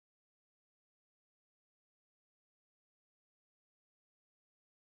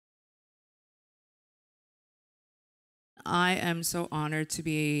I am so honored to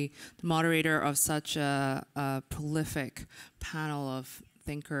be the moderator of such a prolific panel of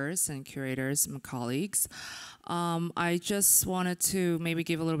thinkers and curators and colleagues. I just wanted to maybe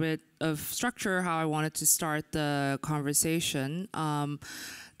give a little bit of structure how I wanted to start the conversation.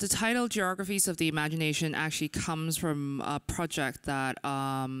 The title Geographies of the Imagination actually comes from a project that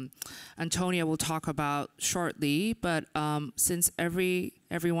Antonia will talk about shortly, but since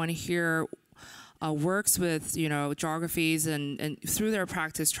everyone here works with geographies and through their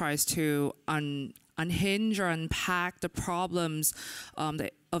practice tries to unhinge or unpack the problems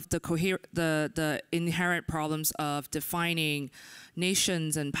the inherent problems of defining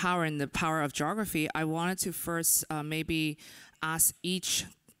nations and power and the power of geography, I wanted to first maybe ask each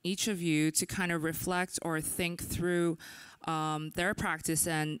of you to kind of reflect or think through their practice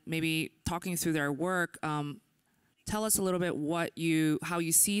and maybe talking through their work. Tell us a little bit how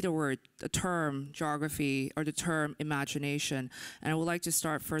you see the term geography or the term imagination. And I would like to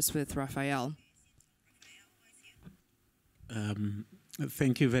start first with Raphael.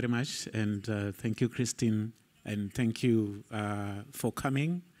 Thank you very much, and thank you, Christine, and thank you for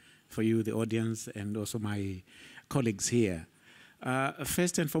coming, for you, the audience, and also my colleagues here.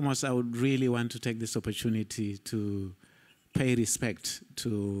 First and foremost, I would really want to take this opportunity to pay respect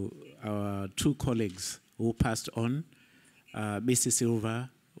to our two colleagues who passed on, B.C.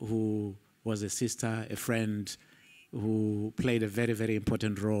 Silva, who was a sister, a friend, who played a very, very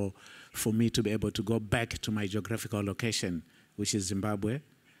important role for me to be able to go back to my geographical location, which is Zimbabwe.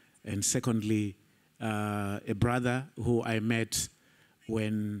 And secondly, a brother who I met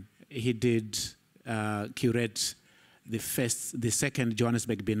when he did curate the second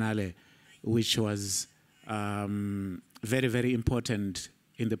Johannesburg Biennale, which was very, very important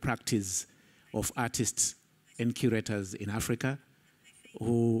in the practice of artists and curators in Africa,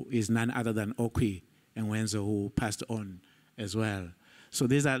 who is none other than Okwi and Wenzo, who passed on as well. So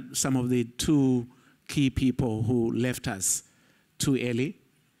these are some of the two key people who left us too early,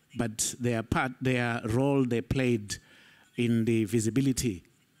 but their role they played in the visibility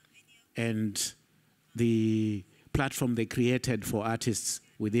and the platform they created for artists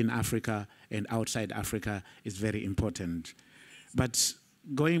within Africa and outside Africa is very important. But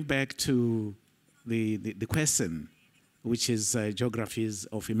going back to the question, which is geographies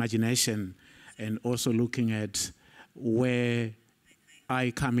of imagination, and also looking at where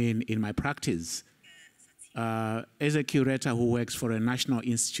I come in my practice. As a curator who works for a national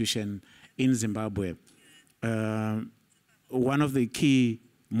institution in Zimbabwe, one of the key,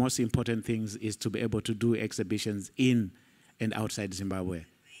 most important things is to be able to do exhibitions in and outside Zimbabwe.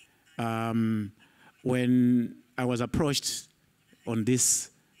 When I was approached on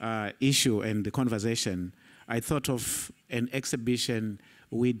this issue and the conversation, I thought of an exhibition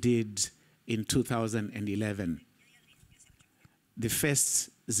we did in 2011. The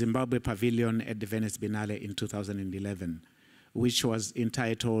first Zimbabwe pavilion at the Venice Biennale in 2011, which was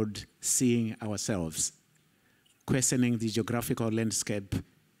entitled Seeing Ourselves, questioning the geographical landscape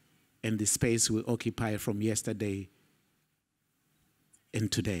and the space we occupy from yesterday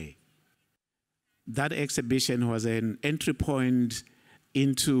and today. That exhibition was an entry point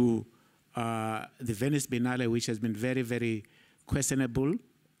into the Venice Biennale, which has been very, very questionable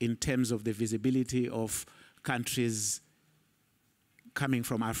in terms of the visibility of countries coming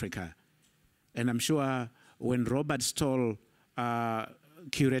from Africa. And I'm sure when Robert Stoll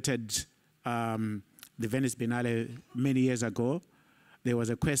curated the Venice Biennale many years ago, there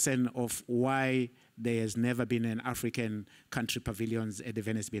was a question of why there has never been an African country pavilions at the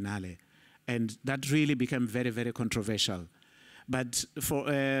Venice Biennale. And that really became very, very controversial. But for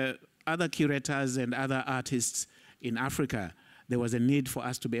other curators and other artists in Africa, there was a need for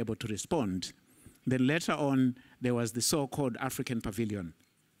us to be able to respond. Then later on, there was the so-called African Pavilion,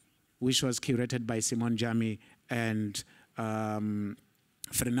 which was curated by Simon Jami and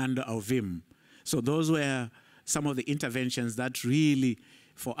Fernando Alvim. So those were some of the interventions that really,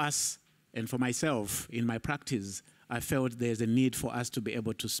 for us and for myself in my practice, I felt there's a need for us to be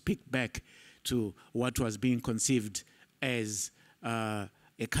able to speak back to what was being conceived as a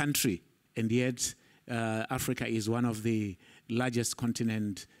country, and yet Africa is one of the largest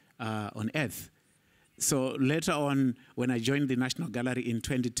continents on earth. So later on, when I joined the National Gallery in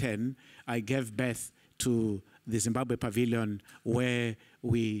 2010, I gave birth to the Zimbabwe Pavilion, where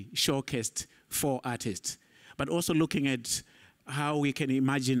we showcased 4 artists, but also looking at how we can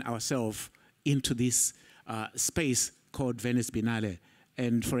imagine ourselves into this space called Venice Biennale.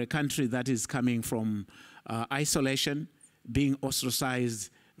 And for a country that is coming from isolation, being ostracized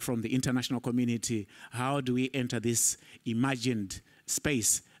from the international community, how do we enter this imagined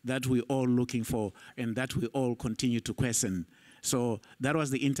space that we're all looking for and that we all continue to question. So that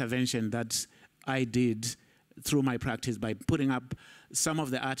was the intervention that I did through my practice by putting up some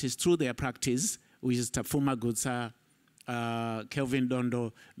of the artists through their practice, which is Tafuma Gutsa, Kelvin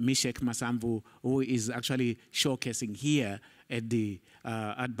Dondo, Mishek Masambu, who is actually showcasing here at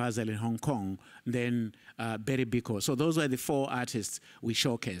Basel in Hong Kong, then Berry Biko. So those were the 4 artists we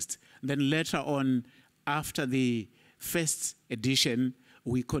showcased. Then later on, after the first edition,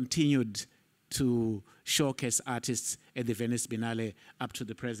 we continued to showcase artists at the Venice Biennale up to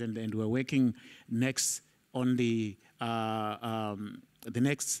the present, and we're working next on the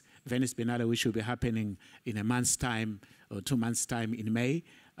next Venice Biennale, which will be happening in a month's time or 2 months' time in May,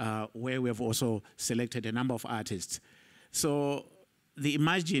 where we have also selected a number of artists. So the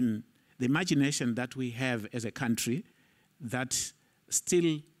imagination that we have as a country that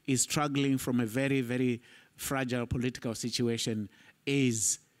still is struggling from a very, very fragile political situation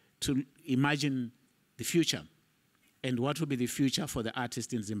is to imagine the future and what will be the future for the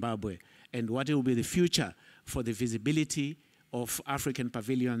artists in Zimbabwe and what will be the future for the visibility of African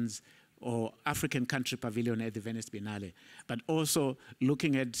pavilions or African country pavilion at the Venice Biennale, but also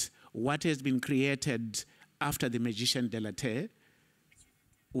looking at what has been created after the Magician de la Terre,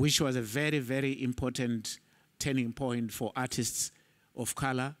 which was a very, very important turning point for artists of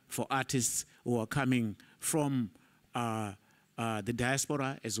color, for artists who are coming from the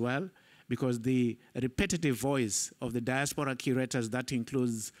diaspora as well, because the repetitive voice of the diaspora curators, that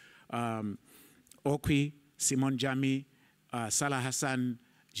includes Okwi, Simon Jami, Salah Hassan,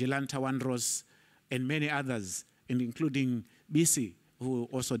 Jilan Tawandros, and many others, and including BC, who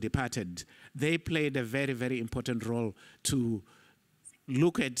also departed. They played a very, very important role to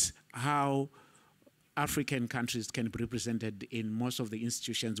look at how African countries can be represented in most of the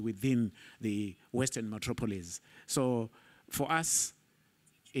institutions within the Western metropolis. So for us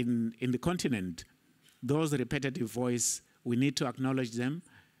in the continent, those repetitive voice, we need to acknowledge them,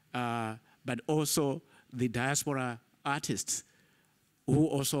 but also the diaspora artists who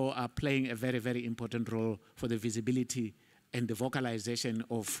also are playing a very, very important role for the visibility and the vocalization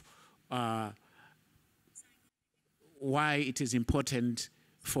of why it is important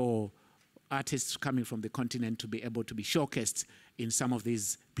for artists coming from the continent to be able to be showcased in some of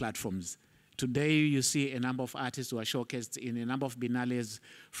these platforms. Today, you see a number of artists who are showcased in a number of biennales,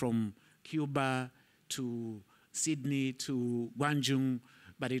 from Cuba to Sydney to Gwangju,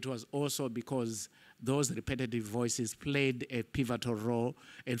 but it was also because those repetitive voices played a pivotal role.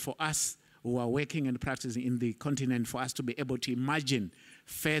 And for us who are working and practicing in the continent, for us to be able to imagine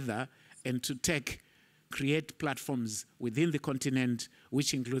further and to create platforms within the continent,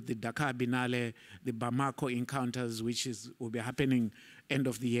 which include the Dakar Biennale, the Bamako Encounters, which will be happening end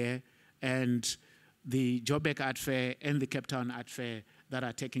of the year, and the Joburg Art Fair and the Cape Town Art Fair that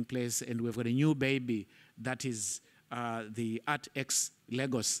are taking place. And we've got a new baby that is the ArtX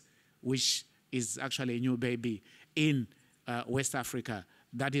Lagos, which is actually a new baby in West Africa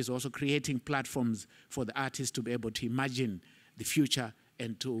that is also creating platforms for the artists to be able to imagine the future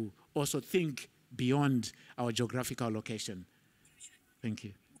and to also think beyond our geographical location. Thank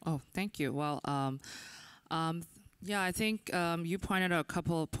you. Oh, thank you. Well, yeah, I think you pointed out a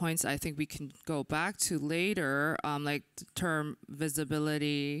couple of points I think we can go back to later, like the term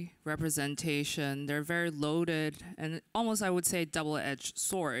visibility, representation. They're very loaded and almost, I would say, double-edged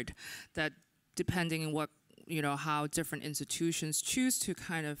sword that depending on what, how different institutions choose to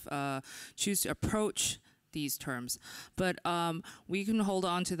kind of approach these terms. But we can hold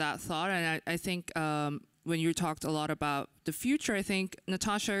on to that thought, and I think when you talked a lot about the future, I think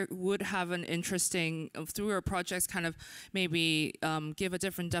Natasha would have an interesting, through her projects, kind of maybe give a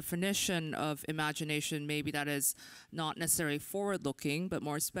different definition of imagination, maybe that is not necessarily forward-looking, but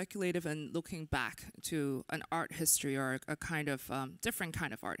more speculative and looking back to an art history or a kind of different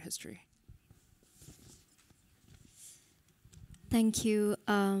kind of art history. Thank you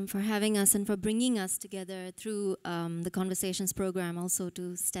for having us and for bringing us together through the Conversations program, also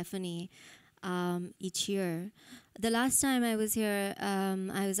to Stephanie each year. The last time I was here,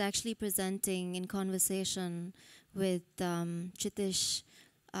 I was actually presenting in conversation with Chitish,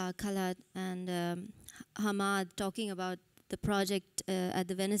 Khalad, and Hamad, talking about the project at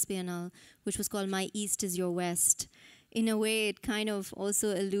the Venice Biennale, which was called My East is Your West. In a way, it kind of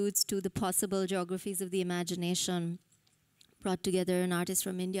also alludes to the possible geographies of the imagination, brought together an artist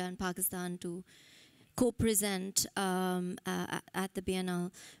from India and Pakistan to co-present at the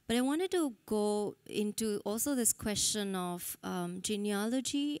Biennale. But I wanted to go into also this question of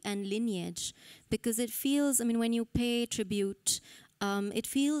genealogy and lineage, because it feels, I mean, when you pay tribute, it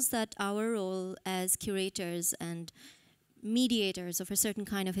feels that our role as curators and mediators of a certain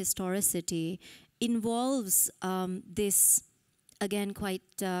kind of historicity involves this, again, quite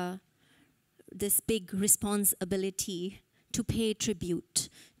this big responsibility to pay tribute,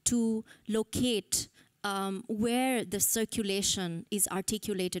 to locate where the circulation is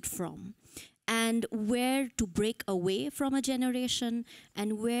articulated from, and where to break away from a generation,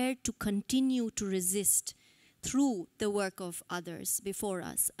 and where to continue to resist through the work of others before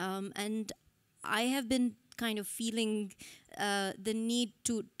us. And I have been kind of feeling the need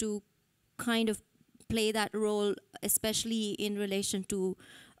to kind of play that role, especially in relation to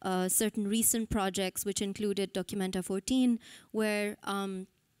certain recent projects, which included Documenta 14, where,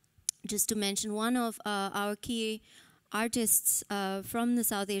 just to mention one of our key artists from the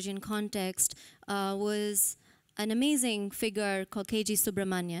South Asian context was an amazing figure called K.G.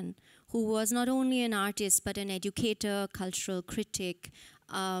 Subramanian, who was not only an artist, but an educator, cultural critic.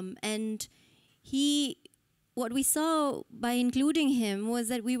 And what we saw by including him was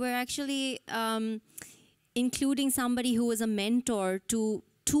that we were actually including somebody who was a mentor to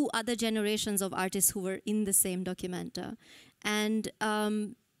two other generations of artists who were in the same Documenta. And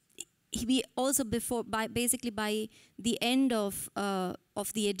we also, basically by the end of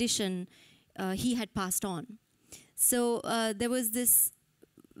the edition, he had passed on. So there was this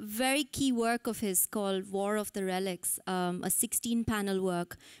very key work of his called War of the Relics, a 16-panel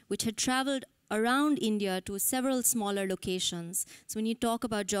work, which had traveled around India to several smaller locations. So when you talk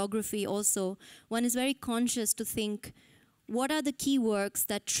about geography also, one is very conscious to think, what are the key works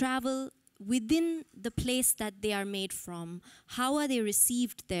that travel within the place that they are made from? How are they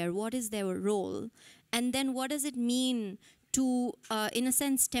received there? What is their role? And then what does it mean to, in a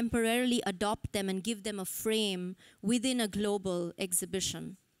sense, temporarily adopt them and give them a frame within a global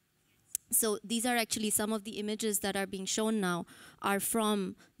exhibition? So these are actually some of the images that are being shown now are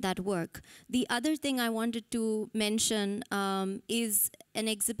from that work. The other thing I wanted to mention is an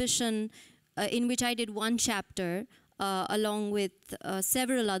exhibition in which I did one chapter along with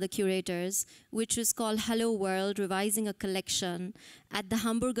several other curators, which was called Hello World, Revising a Collection at the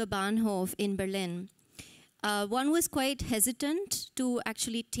Hamburger Bahnhof in Berlin. One was quite hesitant to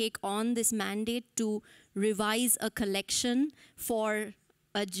actually take on this mandate to revise a collection for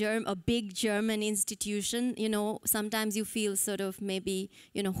a big German institution. You know, sometimes you feel sort of maybe,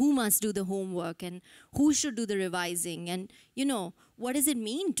 you know, who must do the homework and who should do the revising, and, you know, what does it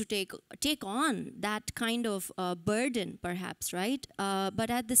mean to take on that kind of burden, perhaps, right? But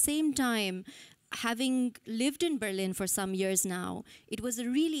at the same time, having lived in Berlin for some years now, it was a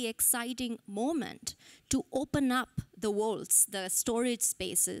really exciting moment to open up the vaults, the storage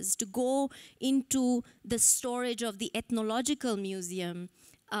spaces, to go into the storage of the Ethnological Museum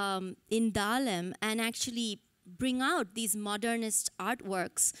in Dahlem and actually bring out these modernist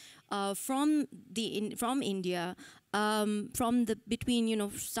artworks from India, starting from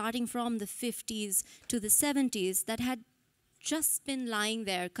the 50s to the 70s, that had just been lying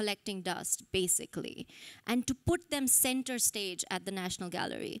there collecting dust, basically, and to put them center stage at the National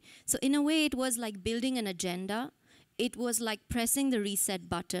Gallery. So in a way, it was like building an agenda. It was like pressing the reset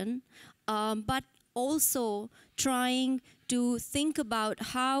button, but also trying to think about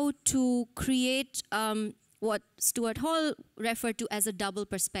how to create what Stuart Hall referred to as a double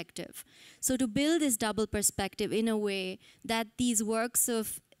perspective. So to build this double perspective in a way that these works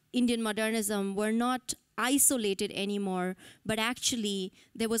of Indian modernism were not isolated anymore, but actually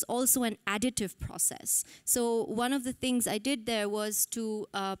there was also an additive process. So one of the things I did there was to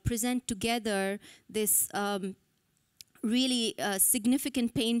present together this really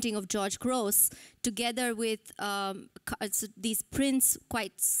significant painting of George Gross, together with these prints,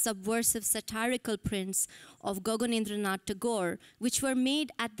 quite subversive, satirical prints of Gaganendranath Tagore, which were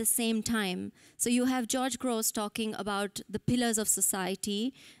made at the same time. So you have George Gross talking about the pillars of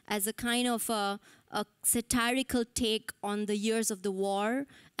society as a kind of a satirical take on the years of the war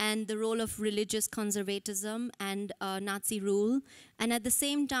and the role of religious conservatism and Nazi rule. And at the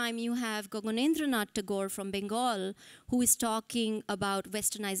same time, you have Gaganendranath Tagore from Bengal, who is talking about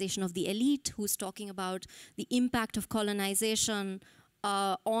westernization of the elite, who's talking about the impact of colonization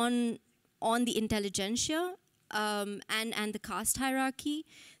on the intelligentsia and the caste hierarchy.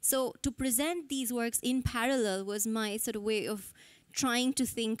 So to present these works in parallel was my sort of way of trying to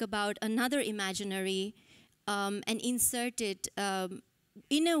think about another imaginary and insert it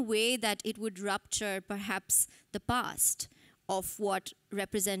in a way that it would rupture perhaps the past of what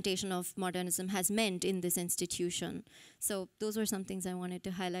representation of modernism has meant in this institution. So those were some things I wanted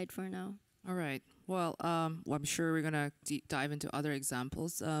to highlight for now. All right. Well, I'm sure we're gonna dive into other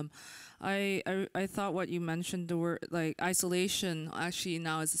examples. I thought what you mentioned, the word like isolation. Actually,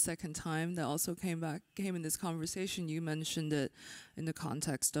 now is the second time that also came in this conversation. You mentioned it in the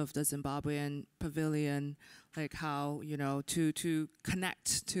context of the Zimbabwean pavilion, like how to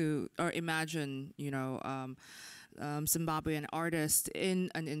connect to or imagine Zimbabwean artist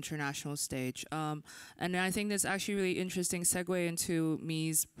in an international stage. And I think that's actually really interesting segue into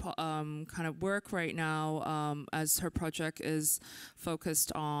Mi's kind of work right now, as her project is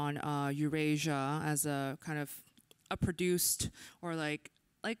focused on Eurasia as a kind of a produced or like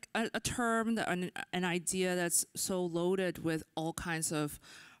a term, that an idea that's so loaded with all kinds of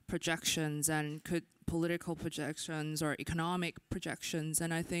projections and political projections or economic projections.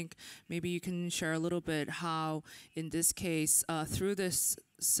 And I think maybe you can share a little bit how, in this case, through this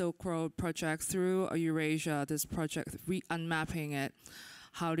Silk Road project, through Eurasia, this project, unmapping it,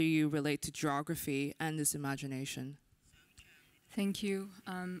 how do you relate to geography and this imagination? Thank you.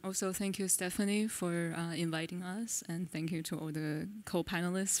 Also, thank you, Stephanie, for inviting us, and thank you to all the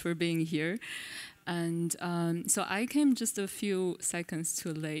co-panelists for being here. And so I came just a few seconds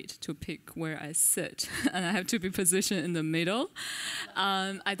too late to pick where I sit, and I have to be positioned in the middle.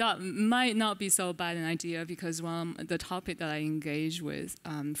 I thought might not be so bad an idea because the topic that I engage with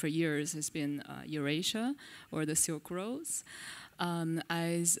for years has been Eurasia or the Silk Roads.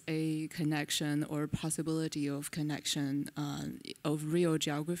 As a connection or possibility of connection of real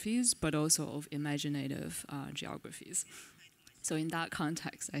geographies, but also of imaginative geographies. So in that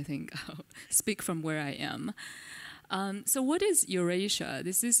context, I think I'll speak from where I am. So what is Eurasia?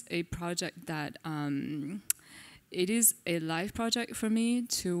 This is a project that it is a life project for me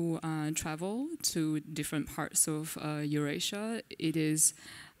to travel to different parts of Eurasia.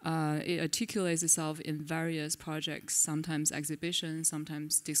 It articulates itself in various projects, sometimes exhibitions,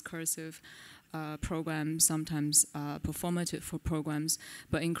 sometimes discursive programs, sometimes performative programs,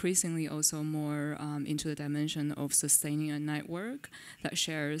 but increasingly also more into the dimension of sustaining a network that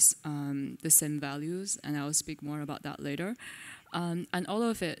shares the same values, and I'll speak more about that later. And all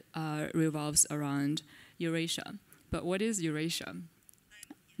of it revolves around Eurasia. But what is Eurasia?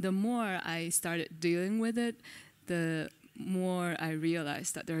 The more I started dealing with it, the more I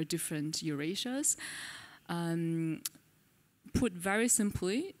realized that there are different Eurasias. Put very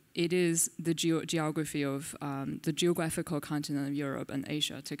simply, it is the geography of the geographical continent of Europe and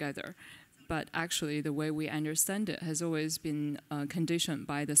Asia together. But actually, the way we understand it has always been conditioned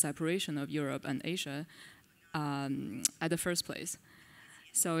by the separation of Europe and Asia at the first place.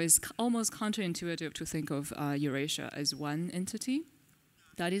 So it's almost counterintuitive to think of Eurasia as one entity.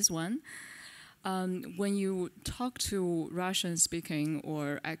 That is one. When you talk to Russian-speaking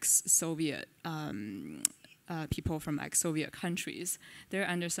or ex-Soviet people from ex-Soviet countries, their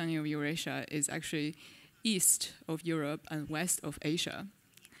understanding of Eurasia is actually east of Europe and west of Asia,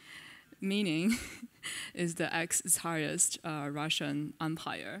 meaning is the ex-Tsarist Russian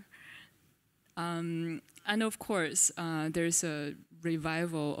Empire. And of course, there's a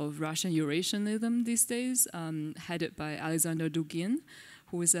revival of Russian Eurasianism these days, headed by Alexander Dugin,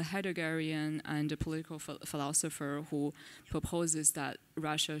 who is a Heideggerian and a political philosopher who proposes that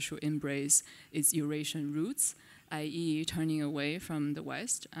Russia should embrace its Eurasian roots, i.e. turning away from the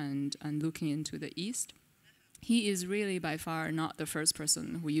West and looking into the East. He is really by far not the first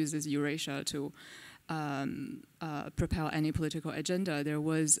person who uses Eurasia to propel any political agenda. There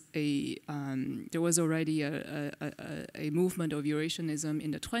was already a movement of Eurasianism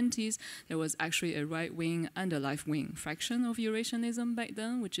in the 1920s. There was actually a right-wing and a left-wing fraction of Eurasianism back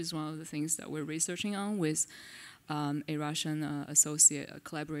then, which is one of the things that we're researching on with a Russian associate, a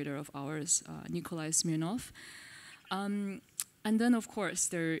collaborator of ours, Nikolai Smirnov. And then, of course,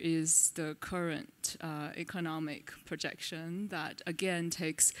 there is the current economic projection that, again,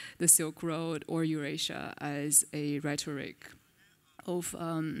 takes the Silk Road or Eurasia as a rhetoric of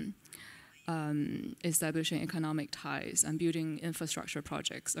establishing economic ties and building infrastructure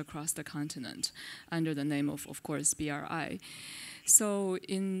projects across the continent under the name of course, BRI. So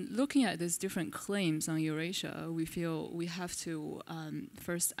in looking at these different claims on Eurasia, we feel we have to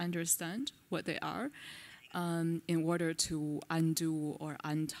first understand what they are, in order to undo or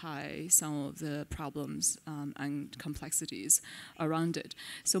untie some of the problems and complexities around it.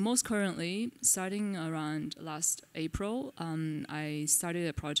 So most currently, starting around last April, I started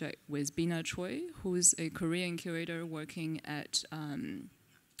a project with Bina Choi, who is a Korean curator working at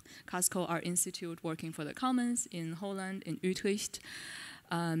Casco Art Institute, working for the Commons in Holland, in Utrecht,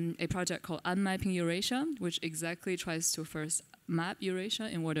 a project called Unmapping Eurasia, which exactly tries to first map Eurasia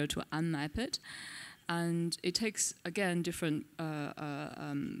in order to unmap it. And it takes, again, different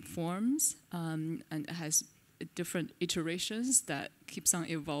forms, and it has different iterations that keeps on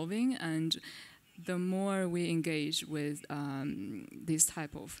evolving. And the more we engage with this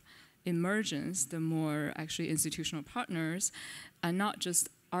type of emergence, the more actually institutional partners, and not just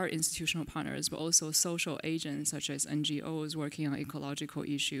our institutional partners, but also social agents such as NGOs working on ecological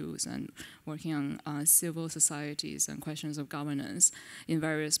issues and working on civil societies and questions of governance in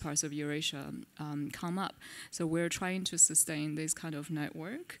various parts of Eurasia come up. So we're trying to sustain this kind of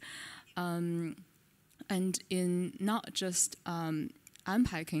network. And in not just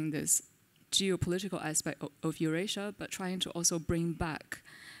unpacking this geopolitical aspect of Eurasia, but trying to also bring back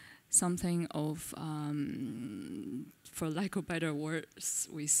something of, for lack of better words,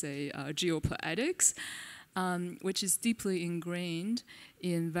 we say geopoetics, which is deeply ingrained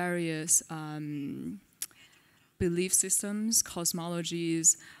in various belief systems,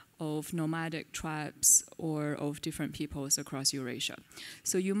 cosmologies of nomadic tribes or of different peoples across Eurasia.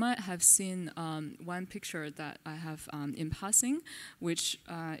 So you might have seen one picture that I have in passing, which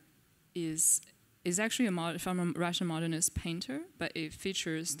is actually from a Russian modernist painter, but it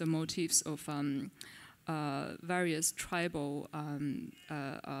features the motifs of various tribal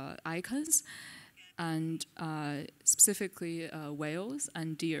icons, and specifically whales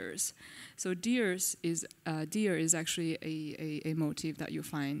and deers. So deer is actually a motif that you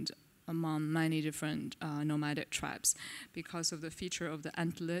find among many different nomadic tribes because of the feature of the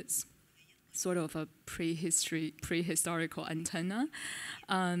antlets, sort of a prehistorical antenna.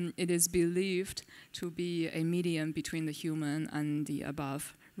 It is believed to be a medium between the human and the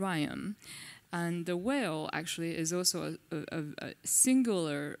above realm. And the whale actually is also a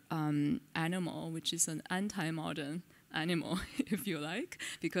singular animal, which is an anti-modern animal, if you like,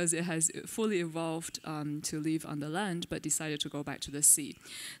 because it has fully evolved to live on the land, but decided to go back to the sea.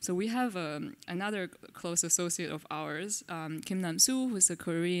 So we have another close associate of ours, Kim Nam-soo, who's a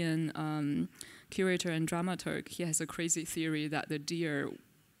Korean curator and dramaturg. He has a crazy theory that the deer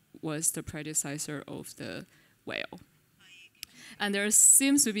was the predecessor of the whale. And there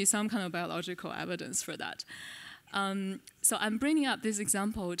seems to be some kind of biological evidence for that. So I'm bringing up this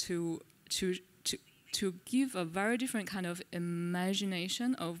example to give a very different kind of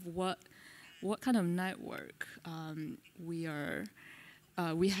imagination of what kind of network we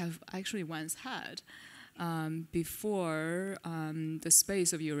have actually once had before the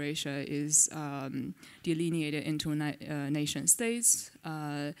space of Eurasia is delineated into nation states,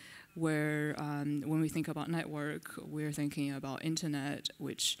 where when we think about network, we're thinking about internet,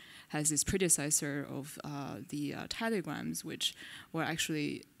 which has this predecessor of the telegrams, which were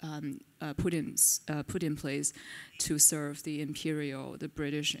actually put in place to serve the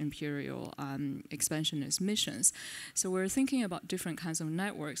British imperial expansionist missions. So we're thinking about different kinds of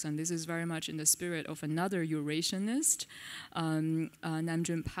networks, and this is very much in the spirit of another Eurasianist,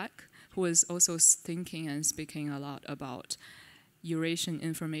 Namjoon Park, who is also thinking and speaking a lot about Eurasian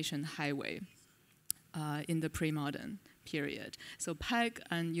information highway in the pre-modern period. So Park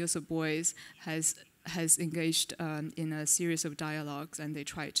and Joseph Beuys has engaged in a series of dialogues, and they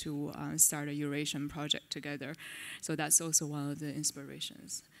tried to start a Eurasian project together. So that's also one of the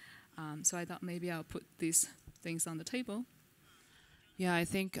inspirations. So I thought maybe I'll put these things on the table. Yeah, I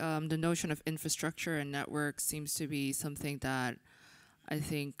think the notion of infrastructure and network seems to be something that I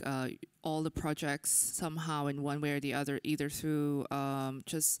think all the projects somehow in one way or the other, either through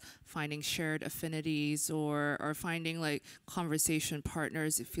just finding shared affinities or finding like conversation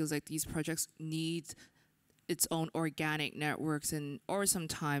partners, it feels like these projects need its own organic networks or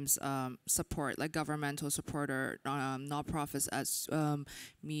sometimes support, like governmental support or nonprofits, as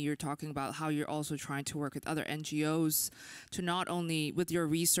you're talking about how you're also trying to work with other NGOs to not only with your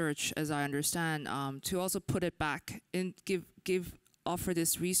research, as I understand, to also put it back and offer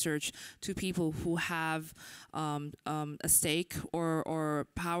this research to people who have a stake or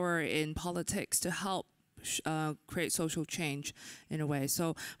power in politics to help create social change in a way.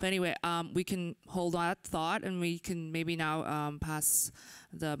 So, but anyway, we can hold that thought, and we can maybe now pass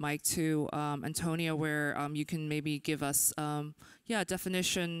the mic to Antonia, where you can maybe give us a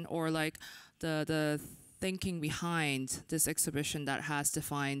definition or like the thinking behind this exhibition that has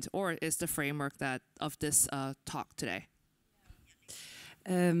defined or is the framework of this talk today.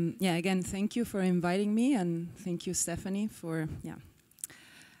 Again, thank you for inviting me, and thank you, Stephanie, for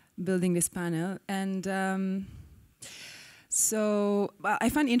building this panel. And so I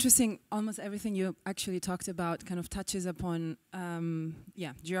find interesting almost everything you actually talked about kind of touches upon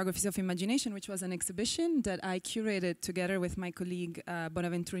Geographies of Imagination, which was an exhibition that I curated together with my colleague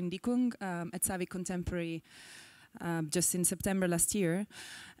Bonaventure Ndikung at Savi Contemporary just in September last year.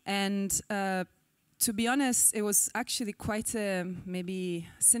 And to be honest, it was actually quite a maybe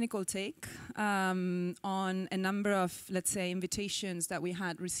cynical take on a number of, let's say, invitations that we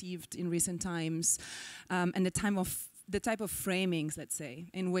had received in recent times, and the type of framings, let's say,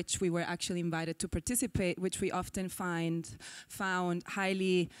 in which we were actually invited to participate, which we often found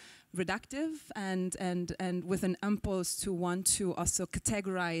highly reductive and with an impulse to want to also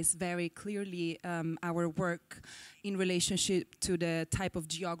categorize very clearly our work in relationship to the type of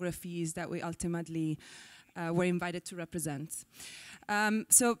geographies that we ultimately were invited to represent.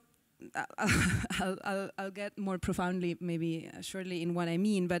 So I'll get more profoundly maybe shortly in what I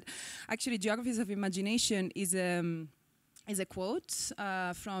mean, but actually Geographies of Imagination is a quote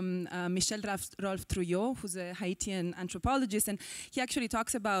from Michel Rolf Trouillot, who's a Haitian anthropologist, and he actually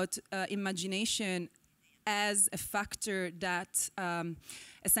talks about imagination as a factor that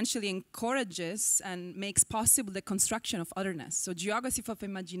essentially encourages and makes possible the construction of otherness. So geographies of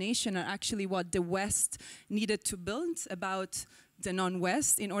imagination are actually what the West needed to build about the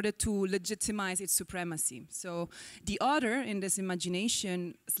non-West in order to legitimize its supremacy. So the other in this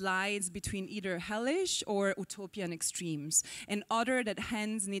imagination slides between either hellish or utopian extremes, an other that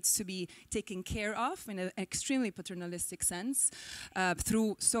hence needs to be taken care of in an extremely paternalistic sense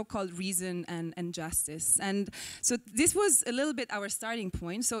through so-called reason and justice. And so this was a little bit our starting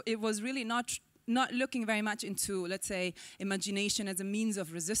point. So it was really not looking very much into, let's say, imagination as a means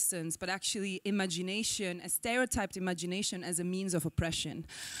of resistance, but actually imagination, a stereotyped imagination as a means of oppression.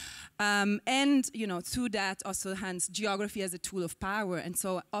 And, you know, through that also hence geography as a tool of power. And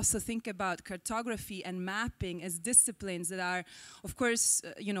so also think about cartography and mapping as disciplines that are, of course,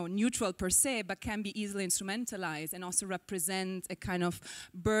 you know, neutral per se, but can be easily instrumentalized and also represent a kind of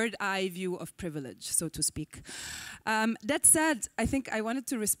bird-eye view of privilege, so to speak. That said, I think I wanted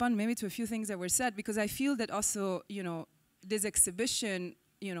to respond maybe to a few things that were said, because I feel that also, you know, this exhibition,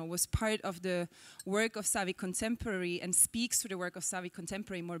 you know, was part of the work of Savvy Contemporary and speaks to the work of Savvy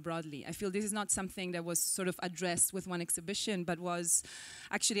Contemporary more broadly. I feel this is not something that was sort of addressed with one exhibition, but was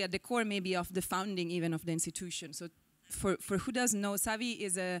actually at the core maybe of the founding even of the institution. So for who doesn't know, Savvy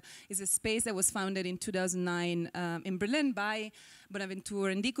is a space that was founded in 2009 in Berlin by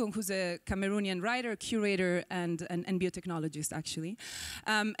Bonaventure Ndiko, who's a Cameroonian writer, curator, and biotechnologist, actually.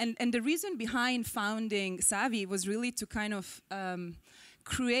 And the reason behind founding Savvy was really to kind of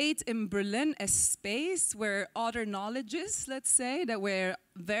create in Berlin a space where other knowledges, let's say, that were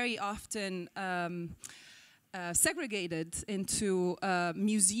very often segregated into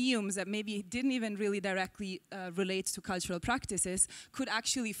museums that maybe didn't even really directly relate to cultural practices, could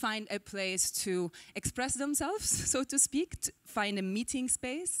actually find a place to express themselves, so to speak, to find a meeting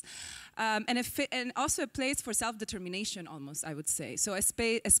space, and also a place for self-determination almost, I would say. So a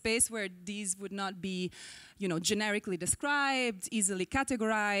space where these would not be, you know, generically described, easily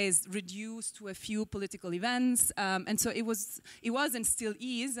categorized, reduced to a few political events. And so it was and still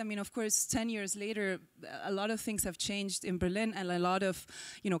is. I mean, of course, 10 years later, a lot of things have changed in Berlin, and a lot of,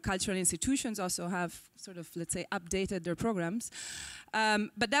 you know, cultural institutions also have sort of, let's say, updated their programs.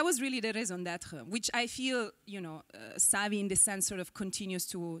 But that was really the raison d'être, which I feel, you know, Savvy in this sense sort of continues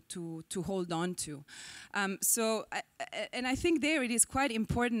to hold on to. And I think there it is quite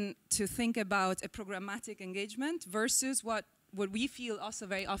important to think about a programmatic engagement versus what we feel also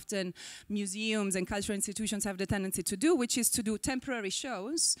very often museums and cultural institutions have the tendency to do, which is to do temporary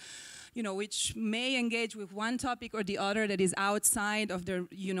shows, you know, which may engage with one topic or the other that is outside of their,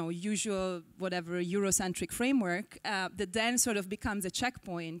 you know, usual whatever Eurocentric framework, that then sort of becomes a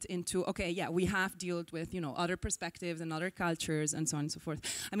checkpoint into, okay, yeah, we have dealt with, you know, other perspectives and other cultures and so on and so forth.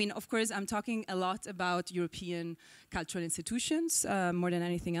 I mean, of course, I'm talking a lot about European cultural institutions more than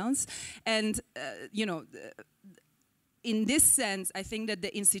anything else. And, you know, in this sense, I think that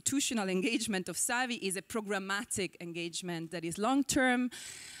the institutional engagement of Savvy is a programmatic engagement that is long-term,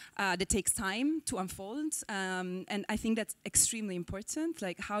 that takes time to unfold, and I think that's extremely important.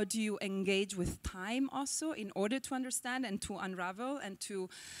 Like, how do you engage with time also in order to understand and to unravel and to,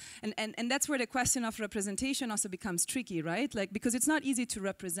 and that's where the question of representation also becomes tricky, right? Like, because it's not easy to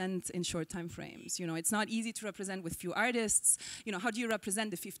represent in short time frames. You know, it's not easy to represent with few artists. You know, how do you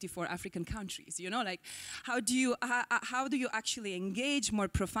represent the 54 African countries? You know, like, how do you actually engage more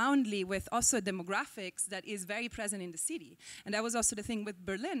profoundly with also demographics that is very present in the city? And that was also the thing with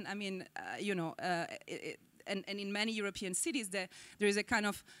Berlin. I mean, you know, and in many European cities, there is a kind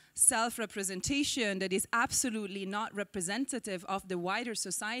of self-representation that is absolutely not representative of the wider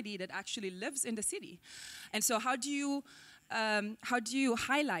society that actually lives in the city. And so how do you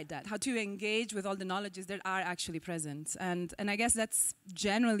highlight that? How do you engage with all the knowledges that are actually present? And I guess that's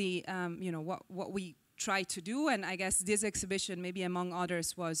generally, you know, what we try to do, and I guess this exhibition, maybe among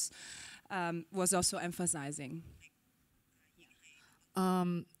others, was also emphasizing.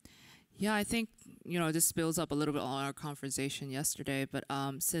 Yeah, I think, this builds up a little bit on our conversation yesterday, but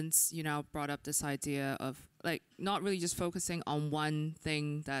since you now brought up this idea of like not really just focusing on one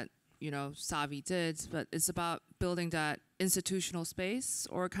thing that, Savi did, but it's about building that institutional space,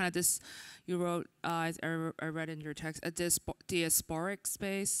 or kind of this, you wrote, I read in your text, a diasporic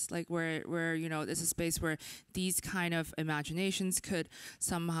space, like where it's a space where these kind of imaginations could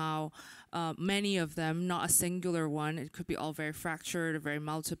somehow, many of them, not a singular one, it could be all very fractured or very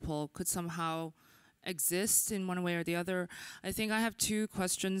multiple, could somehow exist in one way or the other. I think I have two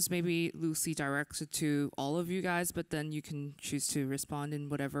questions, maybe loosely directed to all of you guys, but then you can choose to respond in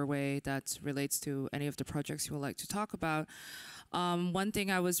whatever way that relates to any of the projects you would like to talk about. One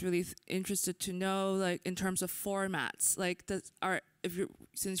thing I was really interested to know, like in terms of formats, like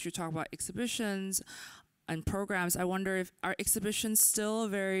since you're talking about exhibitions and programs, I wonder if are exhibitions still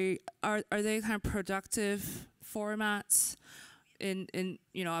are they kind of productive formats?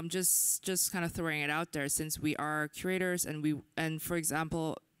 I'm just kind of throwing it out there, since we are curators and for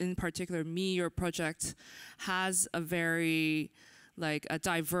example, in particular, your project has a very like a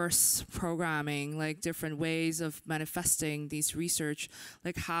diverse programming, like different ways of manifesting these research.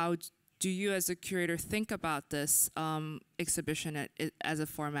 Like how do you as a curator think about this exhibition as a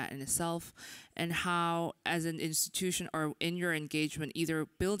format in itself, and how as an institution or in your engagement, either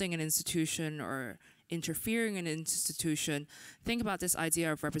building an institution or interfering in an institution, think about this idea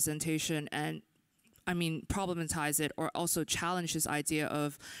of representation and, problematize it, or also challenge this idea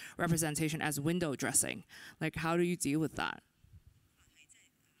of representation as window dressing. Like, how do you deal with that?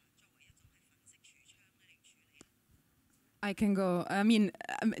 I can go.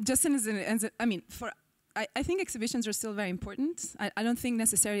 Just I think exhibitions are still very important. I don't think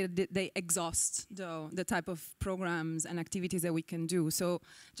necessarily that they exhaust the type of programs and activities that we can do. So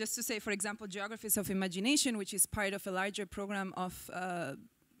just to say, for example, Geographies of Imagination, which is part of a larger program of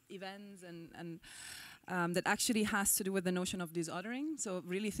events and that actually has to do with the notion of disothering. So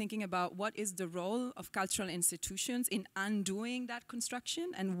really thinking about what is the role of cultural institutions in undoing that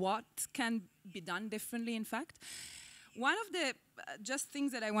construction and what can be done differently, in fact. One of the just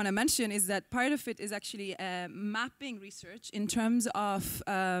things that I want to mention is that part of it is actually mapping research in terms of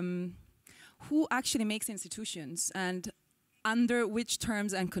who actually makes institutions and under which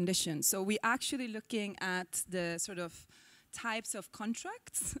terms and conditions. So we're actually looking at the sort of types of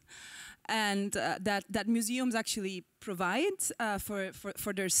contracts and that museums actually provide for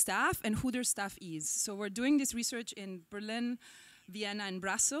their staff and who their staff is. So we're doing this research in Berlin, Vienna, and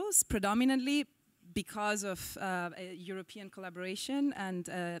Brussels, predominantly because of a European collaboration and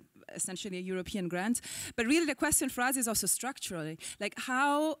essentially a European grant. But really the question for us is also structurally, like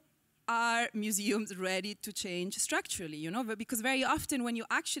how are museums ready to change structurally, because very often when you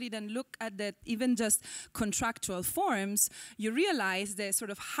actually then look at that even just contractual forms, you realize the sort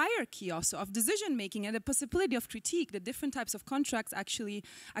of hierarchy also of decision making and the possibility of critique that different types of contracts actually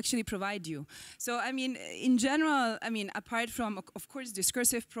provide you. So in general, apart from of course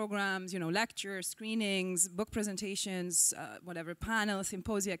discursive programs, lectures, screenings, book presentations, whatever, panels,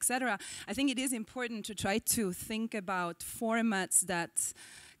 symposia, etc., I think it is important to try to think about formats that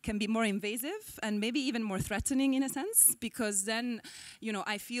can be more invasive and maybe even more threatening in a sense, because then,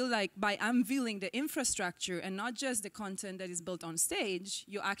 I feel like by unveiling the infrastructure and not just the content that is built on stage,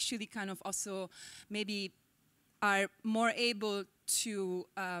 you actually kind of also maybe are more able to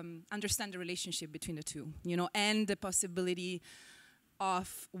understand the relationship between the two, and the possibility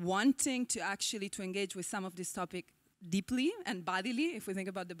of wanting to actually to engage with some of this topic deeply and bodily, if we think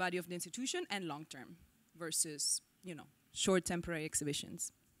about the body of the institution, and long-term versus, short temporary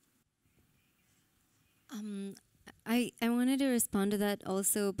exhibitions. I wanted to respond to that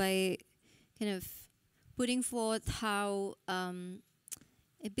also by kind of putting forth how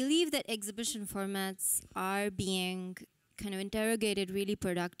I believe that exhibition formats are being kind of interrogated really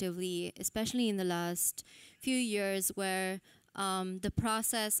productively, especially in the last few years, where the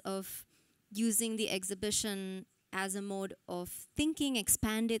process of using the exhibition as a mode of thinking,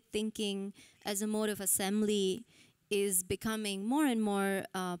 expanded thinking, as a mode of assembly, is becoming more and more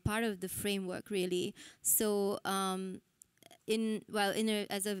part of the framework, really. So, as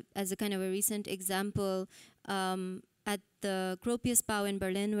a kind of a recent example, at the Gropius in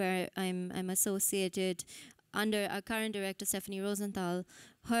Berlin, where I'm associated under our current director Stephanie Rosenthal,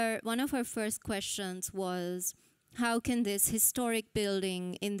 one of her first questions was, how can this historic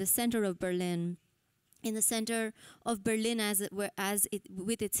building in the center of Berlin, with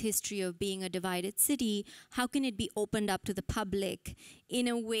its history of being a divided city, how can it be opened up to the public in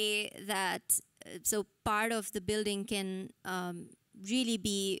a way that so part of the building can really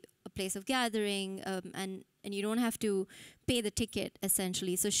be a place of gathering, and you don't have to pay the ticket,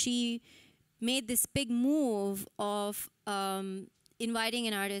 essentially. So she made this big move of inviting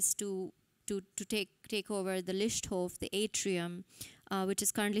an artist to take over the Lichthof, the atrium, which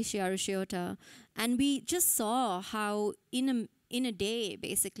is currently Shiaru Shiota. And we just saw how in a day,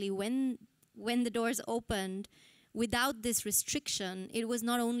 basically, when the doors opened, without this restriction, it was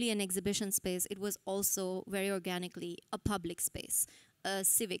not only an exhibition space, it was also very organically a public space, a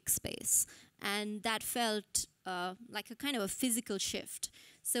civic space. And that felt like a kind of a physical shift.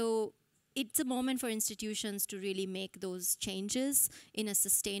 So it's a moment for institutions to really make those changes in a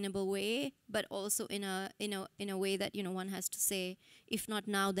sustainable way, but also in a way that, you know, one has to say, if not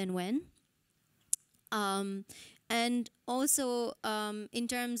now, then when? And also, in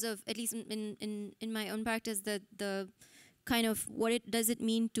terms of, at least in my own practice, the kind of what does it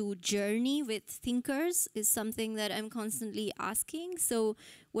mean to journey with thinkers is something that I'm constantly asking. So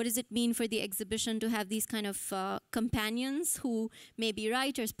what does it mean for the exhibition to have these kind of companions who may be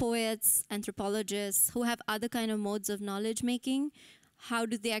writers, poets, anthropologists, who have other kind of modes of knowledge making? How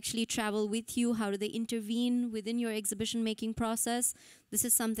do they actually travel with you? How do they intervene within your exhibition making process? This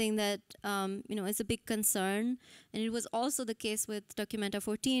is something that you know, is a big concern. And it was also the case with Documenta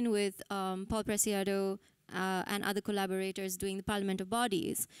 14 with Paul Preciado and other collaborators doing the Parliament of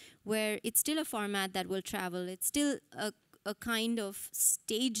Bodies, where it's still a format that will travel. It's still a kind of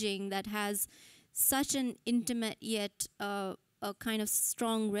staging that has such an intimate yet a kind of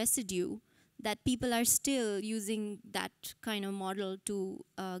strong residue that people are still using that kind of model to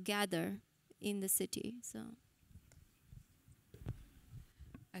gather in the city. So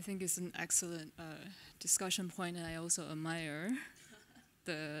I think it's an excellent discussion point, and I also admire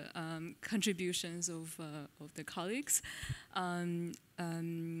the contributions of the colleagues. So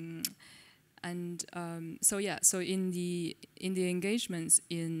yeah, so in the engagements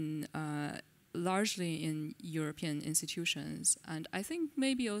in largely in European institutions, and I think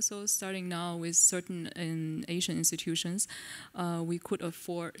maybe also starting now with certain in Asian institutions, we could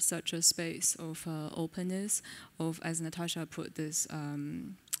afford such a space of openness, of, as Natasha put this,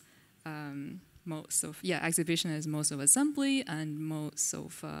 modes of, exhibition as modes of assembly and modes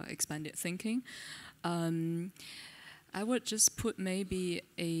of expanded thinking. I would just put maybe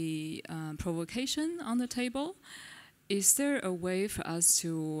a provocation on the table. Is there a way for us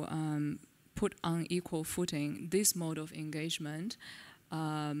to put on equal footing this mode of engagement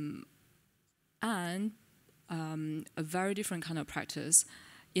and a very different kind of practice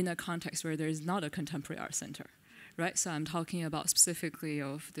in a context where there is not a contemporary art center, right? So I'm talking about specifically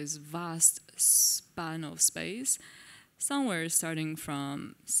of this vast span of space, somewhere starting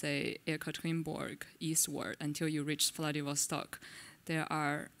from, say, Ekaterinburg eastward until you reach Vladivostok. There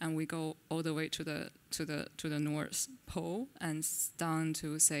are, and we go all the way to the North Pole and down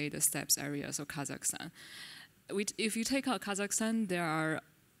to, say, the steppes areas of Kazakhstan. If you take out Kazakhstan, there are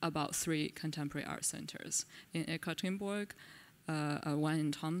about 3 contemporary art centers in Ekaterinburg, one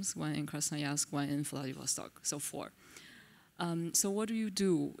in Tomsk, one in Krasnoyarsk, one in Vladivostok, so 4. So what do you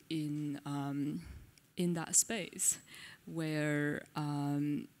do in that space where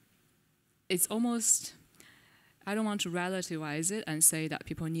it's almost, I don't want to relativize it and say that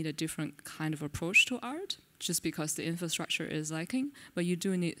people need a different kind of approach to art just because the infrastructure is lacking, but you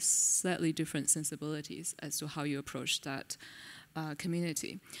do need slightly different sensibilities as to how you approach that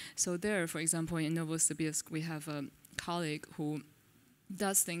community. So there, for example, in Novosibirsk, we have a colleague who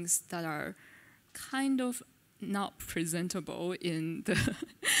does things that are kind of not presentable in the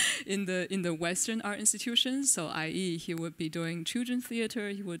in the Western art institutions. So, i.e., he would be doing children's theater.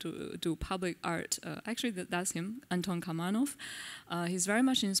 He would do public art. Actually, that's him, Anton Kamanov. He's very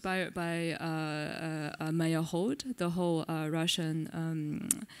much inspired by Meyerhold, the whole Russian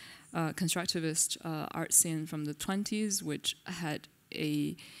constructivist art scene from the 20s, which had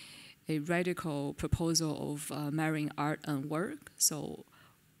a radical proposal of marrying art and work. So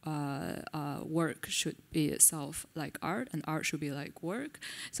work should be itself like art, and art should be like work.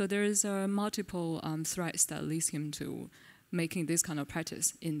 So there is multiple threads that leads him to making this kind of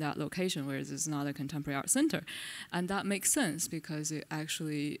practice in that location, whereas it's not a contemporary art center. And that makes sense because it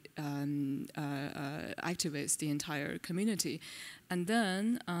actually activates the entire community. And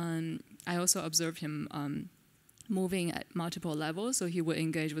then I also observed him moving at multiple levels, so he would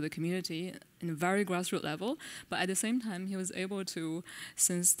engage with the community in a very grassroots level, but at the same time he was able to,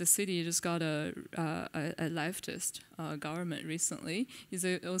 since the city just got a leftist government recently, he's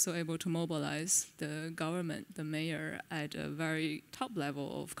also able to mobilize the government, the mayor, at a very top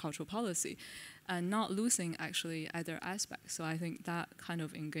level of cultural policy, and not losing actually either aspect. So I think that kind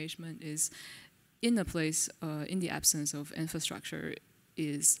of engagement is in a place, in the absence of infrastructure,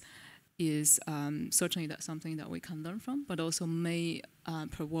 is certainly that's something that we can learn from, but also may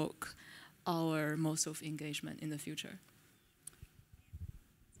provoke our modes of engagement in the future.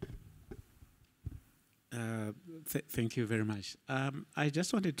 Thank you very much. I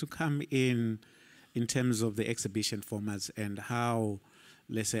just wanted to come in terms of the exhibition formats and how,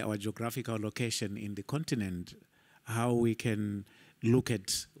 let's say, our geographical location in the continent, how we can look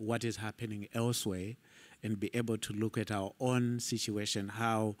at what is happening elsewhere and be able to look at our own situation,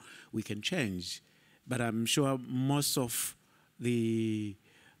 how we can change. But I'm sure most of the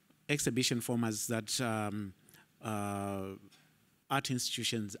exhibition formats that art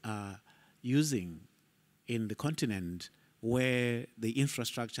institutions are using in the continent, where the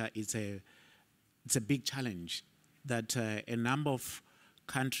infrastructure is it's a big challenge, that a number of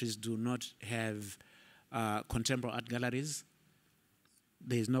countries do not have contemporary art galleries.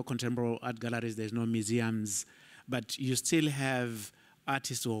 There's no contemporary art galleries, there's no museums, but you still have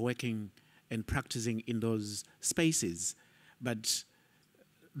artists who are working and practicing in those spaces, but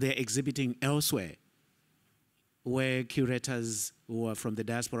they're exhibiting elsewhere, where curators who are from the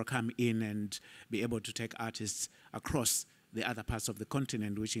diaspora come in and be able to take artists across the other parts of the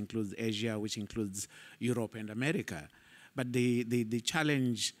continent, which includes Asia, which includes Europe and America. But the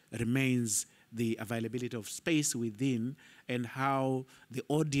challenge remains the availability of space within and how the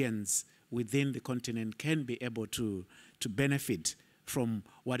audience within the continent can be able to benefit from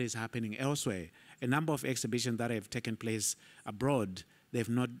what is happening elsewhere. A number of exhibitions that have taken place abroad, they've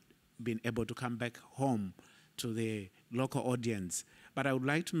not been able to come back home to the local audience. But I would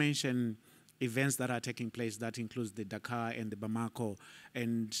like to mention events that are taking place that includes the Dakar and the Bamako,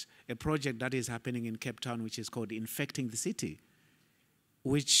 and a project that is happening in Cape Town, which is called Infecting the City,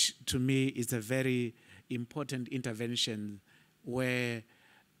 which to me is a very important intervention where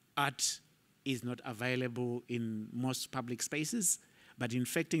art is not available in most public spaces, but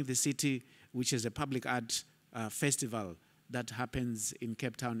Infecting the City, which is a public art festival that happens in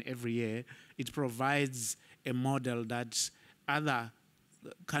Cape Town every year, it provides a model that other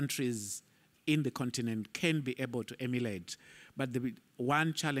countries in the continent can be able to emulate. But the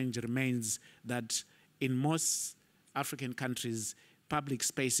one challenge remains that in most African countries, public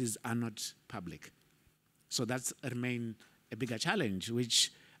spaces are not public. So that's remain a bigger challenge,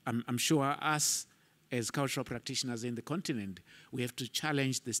 which I'm sure us as cultural practitioners in the continent, we have to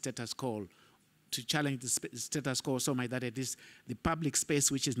challenge the status quo, so much that at least the public space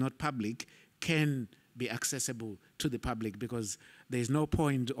which is not public can be accessible to the public, because there is no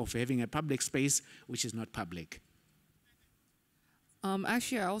point of having a public space which is not public.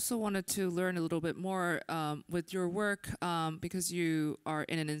 Actually, I also wanted to learn a little bit more with your work, because you are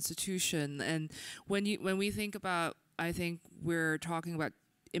in an institution, and when we think about, I think we're talking about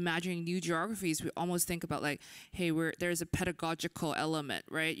imagining new geographies, we almost think about like, hey, there's a pedagogical element,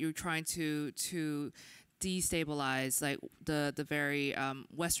 right? You're trying to destabilize like the very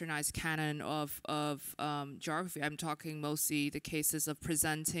westernized canon of geography. I'm talking mostly the cases of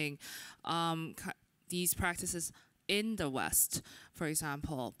presenting these practices in the West, for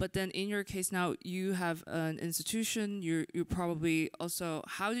example. But then in your case now, you have an institution, you probably also,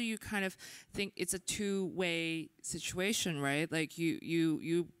 how do you kind of think it's a two-way situation, right? Like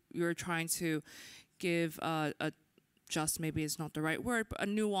you're trying to give just, maybe it's not the right word, but a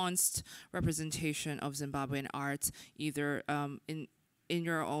nuanced representation of Zimbabwean art, either in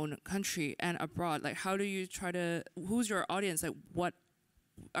your own country and abroad. Like, how do you try to, who's your audience? Like, what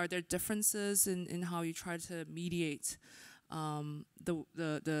are there differences in how you try to mediate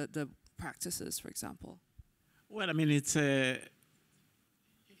the practices, for example? Well, I mean, it's a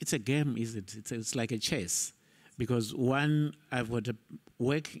game, is it? It's like a chess, because one, I've got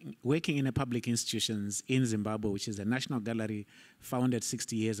working in a public institutions in Zimbabwe, which is a national gallery founded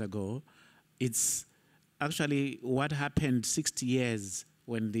 60 years ago. It's actually what happened 60 years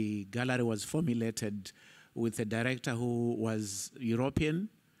when the gallery was formulated, with a director who was European,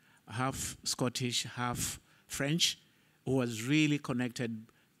 half Scottish, half French, who was really connected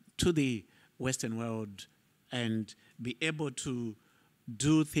to the Western world and be able to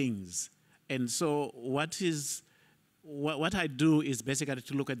do things. And so what I do is basically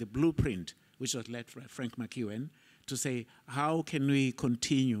to look at the blueprint, which was led by Frank McEwen, to say, how can we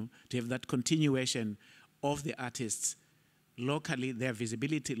continue to have that continuation of the artists locally, their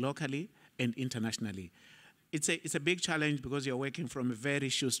visibility locally and internationally. It's a big challenge because you're working from a very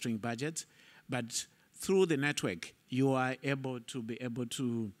shoestring budget, but through the network, you are able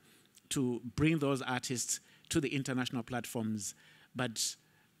to bring those artists to the international platforms. But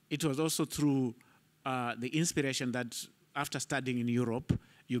it was also through the inspiration that after studying in Europe,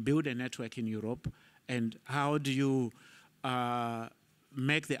 you build a network in Europe, and how do you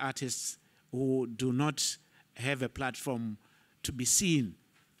make the artists who do not have a platform to be seen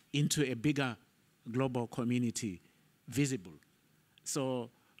into a bigger global community visible? So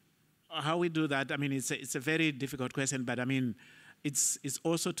how we do that, I mean, it's a very difficult question, but I mean, it's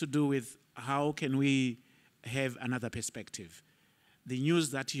also to do with how can we have another perspective. The news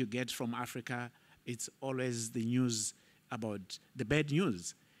that you get from Africa, it's always the news about the bad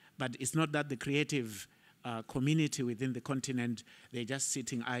news, but it's not that the creative community within the continent, they're just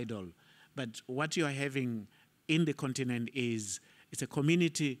sitting idle. But what you're having in the continent is it's a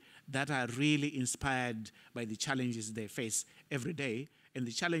community that are really inspired by the challenges they face every day, and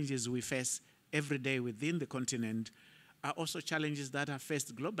the challenges we face every day within the continent are also challenges that are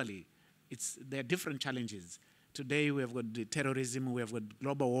faced globally. They're different challenges. Today we have got the terrorism, we have got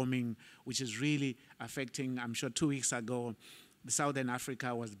global warming, which is really affecting, I'm sure 2 weeks ago, Southern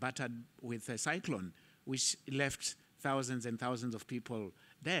Africa was battered with a cyclone, which left thousands and thousands of people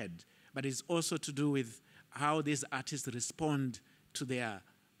dead. But it's also to do with how these artists respond to their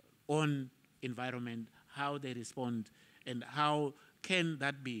own environment, how they respond, and how can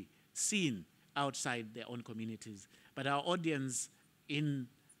that be seen outside their own communities. But our audience in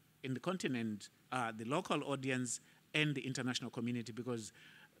the continent, the local audience and the international community, because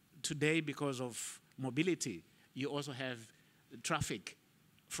today, because of mobility, you also have traffic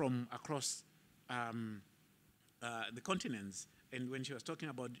from across the continents. And when she was talking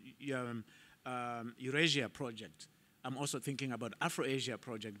about Eurasia project, I'm also thinking about Afro-Asia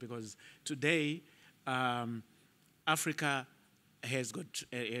project, because today Africa has got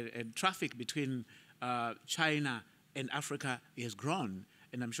a traffic between China and Africa has grown.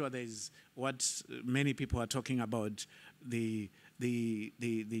 And I'm sure there's what many people are talking about, the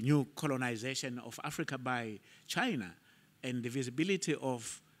new colonization of Africa by China, and the visibility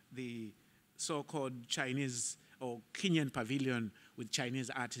of the so-called Chinese or Kenyan pavilion with Chinese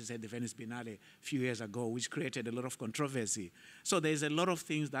artists at the Venice Biennale a few years ago, which created a lot of controversy. So there's a lot of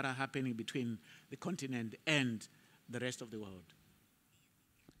things that are happening between the continent and the rest of the world.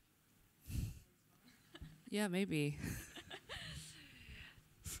 Yeah, maybe.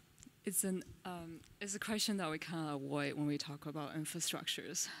 It's a question that we cannot avoid when we talk about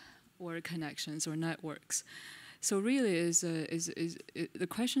infrastructures or connections or networks. So really, the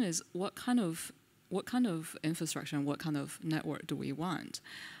question is what kind of infrastructure and what kind of network do we want?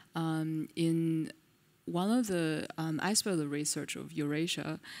 In one of the aspects of the research of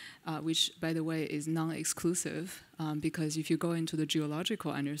Eurasia, which by the way is non-exclusive, because if you go into the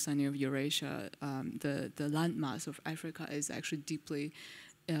geological understanding of Eurasia, the landmass of Africa is actually deeply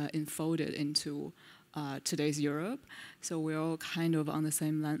enfolded into today's Europe, so we're all kind of on the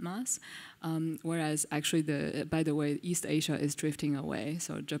same landmass. Whereas actually, by the way, East Asia is drifting away.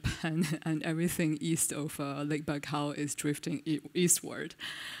 So Japan and everything east of Lake Baikal is drifting eastward.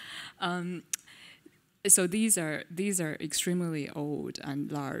 So these are extremely old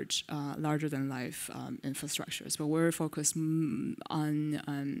and larger than life infrastructures. But we're focused on.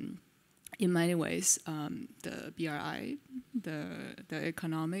 In many ways, the BRI, the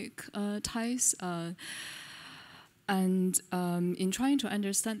economic ties, and in trying to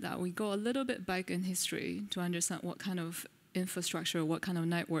understand that, we go a little bit back in history to understand what kind of infrastructure, what kind of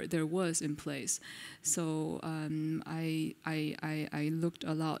network there was in place. So I looked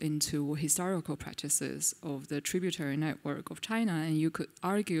a lot into historical practices of the tributary network of China, and you could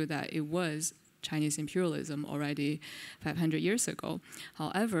argue that it was Chinese imperialism already 500 years ago.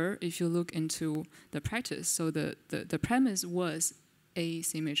 However, if you look into the practice, so the premise was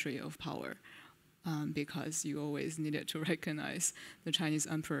asymmetry of power, because you always needed to recognize the Chinese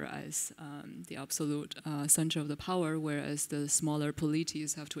emperor as the absolute center of the power, whereas the smaller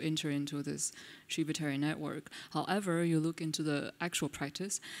polities have to enter into this tributary network. However, you look into the actual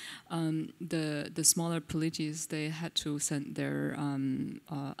practice, the smaller polities, they had to send their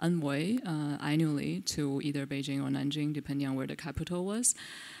envoy annually to either Beijing or Nanjing, depending on where the capital was.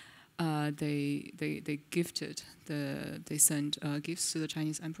 They gifted, they sent gifts to the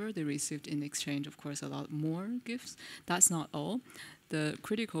Chinese emperor. They received in exchange, of course, a lot more gifts. That's not all. The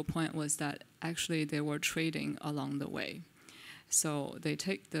critical point was that actually they were trading along the way. So they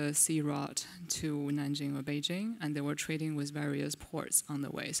take the sea route to Nanjing or Beijing, and they were trading with various ports on the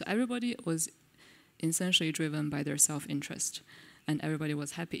way. So everybody was essentially driven by their self-interest, and everybody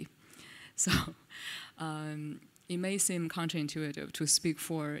was happy. So it may seem counterintuitive to speak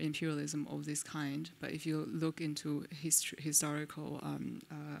for imperialism of this kind, but if you look into historical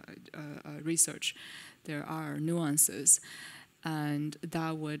research, there are nuances. And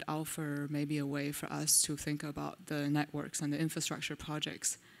that would offer maybe a way for us to think about the networks and the infrastructure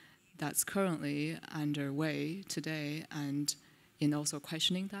projects that's currently underway today, and in also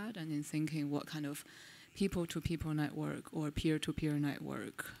questioning that and in thinking what kind of people-to-people network or peer-to-peer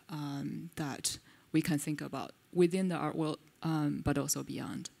network that we can think about within the art world, but also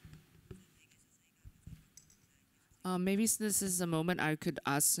beyond. Maybe this is a moment I could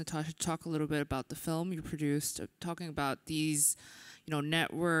ask Natasha to talk a little bit about the film you produced, talking about these,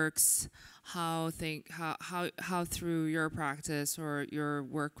 networks, how through your practice or your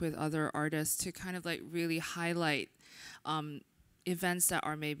work with other artists to kind of like really highlight events that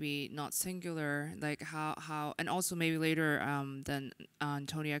are maybe not singular, like how, and also maybe later then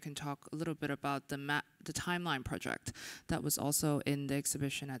Antonia can talk a little bit about the timeline project that was also in the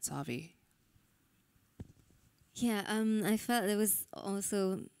exhibition at Savi. Yeah, I felt it was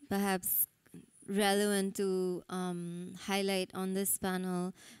also perhaps relevant to highlight on this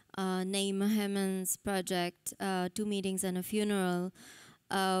panel Naeem Mohamed's project, 2 Meetings and a Funeral,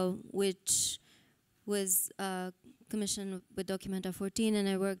 which was commissioned with Documenta 14, and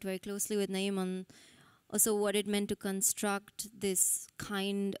I worked very closely with Naeem on also what it meant to construct this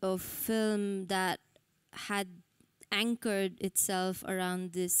kind of film that had anchored itself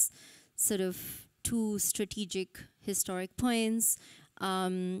around this sort of 2 strategic historic points,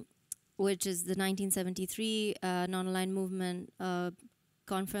 which is the 1973 non-aligned movement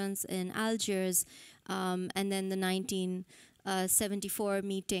conference in Algiers, and then the 1974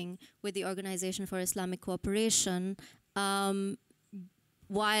 meeting with the Organization for Islamic Cooperation, while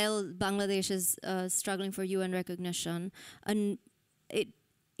Bangladesh is struggling for UN recognition. And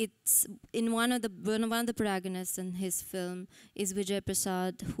it's in one of the protagonists in his film is Vijay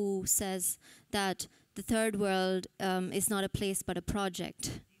Prasad, who says that the third world is not a place but a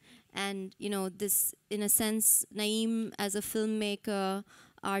project. And this, in a sense, Naeem as a filmmaker,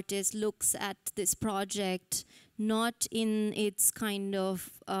 artist, looks at this project not in its kind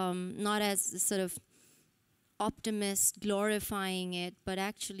of, not as sort of optimist glorifying it, but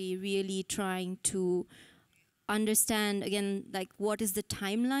actually really trying to understand again, like, what is the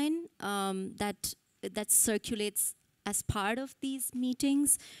timeline that circulates as part of these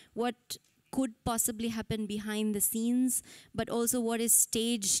meetings, what could possibly happen behind the scenes, but also what is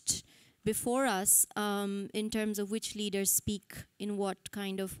staged before us in terms of which leaders speak in what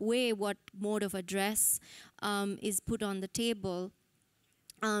kind of way, what mode of address is put on the table.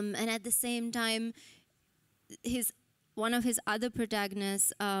 And at the same time, one of his other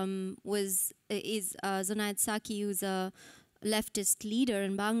protagonists is Zunaid Saki, who's a leftist leader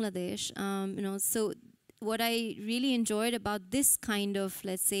in Bangladesh. So what I really enjoyed about this kind of,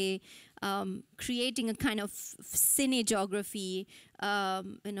 let's say, creating a kind of cinegeography,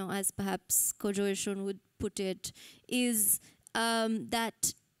 as perhaps Kojo Ishun would put it, is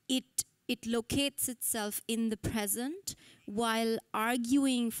that it locates itself in the present while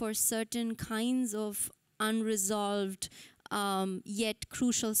arguing for certain kinds of unresolved yet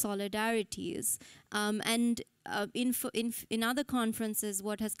crucial solidarities. And in other conferences,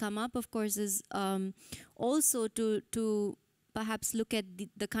 what has come up, of course, is also to perhaps look at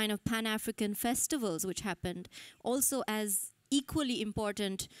the kind of Pan-African festivals which happened, also as equally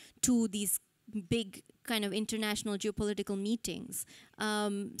important to these big kind of international geopolitical meetings.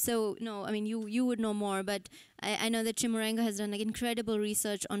 So, no, I mean, you would know more, but I know that Chimurenga has done like incredible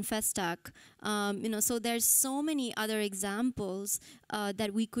research on Festac. So there's so many other examples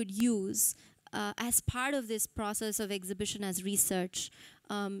that we could use as part of this process of exhibition as research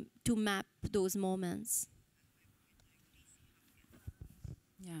to map those moments.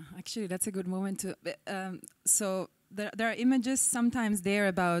 Yeah, actually, that's a good moment to. So there are images sometimes there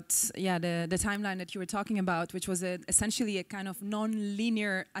about the timeline that you were talking about, which was essentially a kind of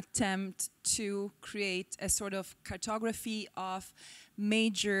non-linear attempt to create a sort of cartography of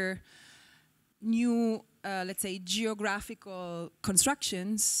major new, let's say, geographical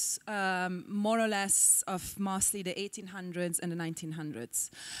constructions, more or less of mostly the 1800s and the 1900s.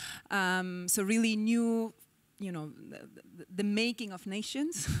 So really new. The making of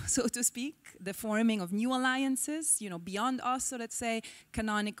nations, so to speak, the forming of new alliances, beyond also, let's say,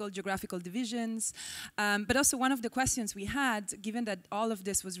 canonical geographical divisions. But also one of the questions we had, given that all of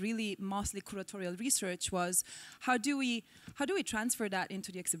this was really mostly curatorial research, was how do we transfer that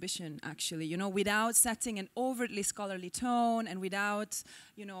into the exhibition, actually, without setting an overtly scholarly tone and without,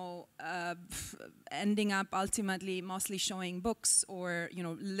 ending up ultimately mostly showing books or,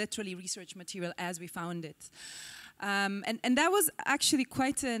 literally research material as we found it. And that was actually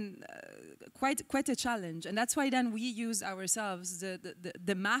quite a challenge, and that's why then we use ourselves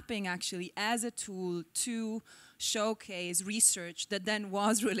the mapping actually as a tool to showcase research that then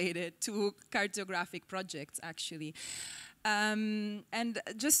was related to cartographic projects, actually. And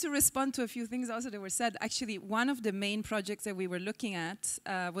just to respond to a few things also that were said, actually one of the main projects that we were looking at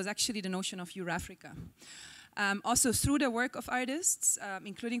was actually the notion of Eurafrica. Also through the work of artists,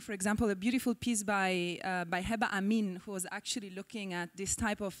 including, for example, a beautiful piece by Heba Amin, who was actually looking at this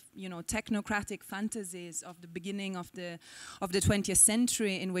type of, technocratic fantasies of the beginning of the 20th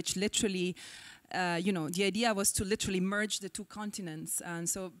century, in which literally, the idea was to literally merge the two continents. And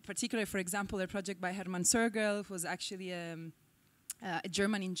so, particularly, for example, a project by Hermann Sergel, who was actually a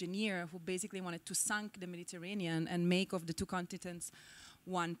German engineer who basically wanted to sink the Mediterranean and make of the two continents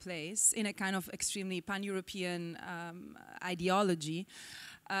one place in a kind of extremely pan-European ideology,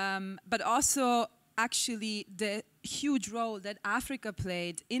 but also actually the huge role that Africa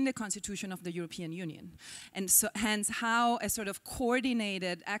played in the constitution of the European Union. And so hence how a sort of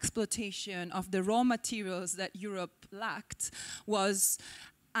coordinated exploitation of the raw materials that Europe lacked was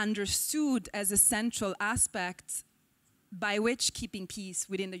understood as a central aspect by which keeping peace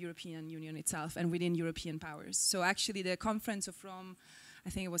within the European Union itself and within European powers. So actually the Conference of Rome, I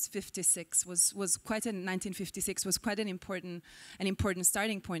think it was 56, was quite an 1956 was quite an important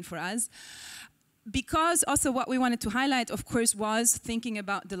starting point for us. Because also what we wanted to highlight, of course, was thinking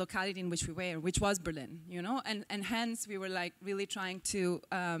about the locality in which we were, which was Berlin, and hence we were like really trying to,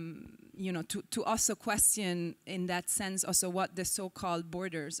 to also question in that sense also what the so-called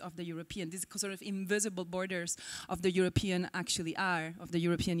borders of the European, these sort of invisible borders of the European actually are, of the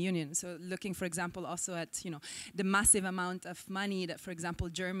European Union. So looking, for example, also at, the massive amount of money that, for example,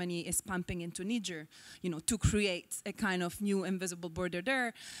 Germany is pumping into Niger, to create a kind of new invisible border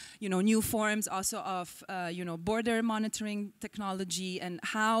there, new forms also of border monitoring technology and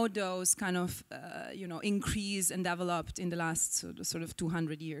how those kind of increased and developed in the last sort of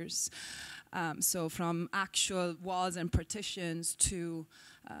 200 years. So from actual walls and partitions to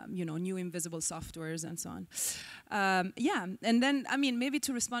new invisible softwares and so on. And then, maybe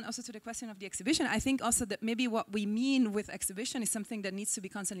to respond also to the question of the exhibition, I think also that maybe what we mean with exhibition is something that needs to be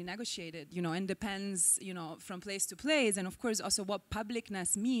constantly negotiated, and depends, from place to place, and of course also what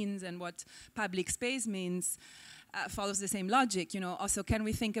publicness means and what public space means. Follows the same logic, Also, can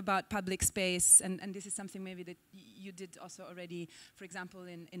we think about public space, and this is something maybe that you did also already, for example,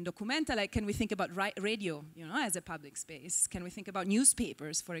 in Documenta, like, can we think about radio, as a public space? Can we think about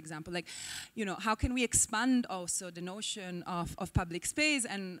newspapers, for example? Like, how can we expand also the notion of public space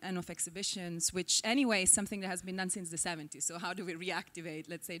and of exhibitions, which anyway is something that has been done since the 70s. So how do we reactivate,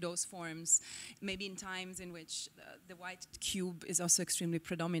 let's say, those forms, maybe in times in which the white cube is also extremely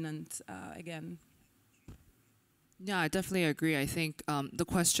predominant again? Yeah, I definitely agree. I think the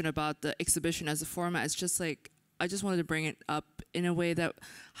question about the exhibition as a format is just like, I just wanted to bring it up in a way that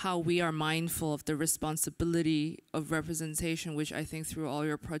how we are mindful of the responsibility of representation, which I think through all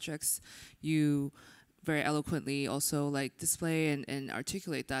your projects, you very eloquently also like display and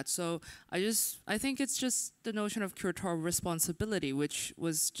articulate that. So I think it's just the notion of curatorial responsibility, which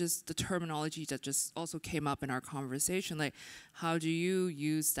was just the terminology that just also came up in our conversation. Like, how do you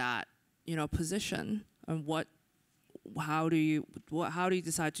use that, position, and how do you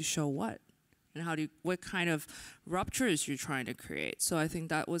decide to show what, and what kind of ruptures you're trying to create? So I think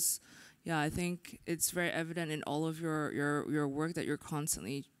that was, I think it's very evident in all of your work that you're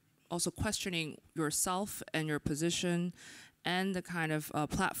constantly also questioning yourself and your position and the kind of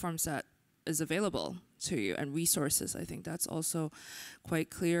platforms that is available to you and resources. I think that's also quite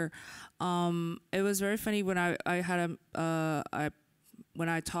clear. It was very funny when when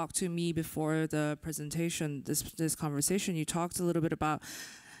I talked to me before the presentation, this conversation, you talked a little bit about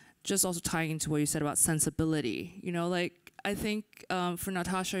just also tying into what you said about sensibility. I think for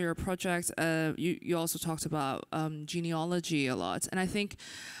Natasha, your project, you also talked about genealogy a lot, and I think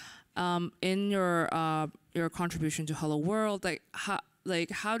in your contribution to Hello World,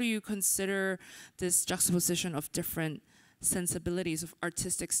 how do you consider this juxtaposition of different sensibilities of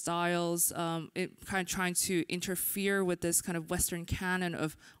artistic styles, it kind of trying to interfere with this kind of Western canon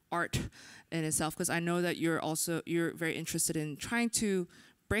of art in itself? Because I know that you're very interested in trying to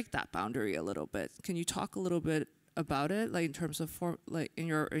break that boundary a little bit. Can you talk a little bit about it, like in terms of in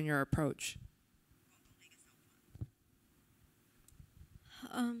your approach?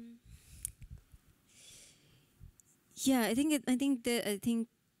 Yeah, I think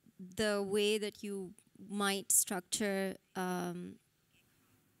the way that you might structure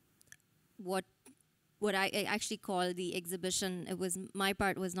what I actually call the exhibition. My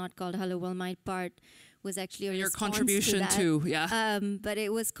part was not called Hello World. My part was actually a your response contribution to that. too, yeah. But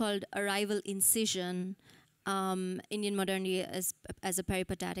it was called Arrival Incision, Indian modernity as a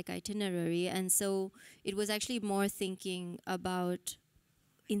peripatetic itinerary. And so it was actually more thinking about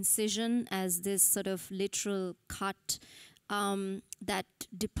incision as this sort of literal cut that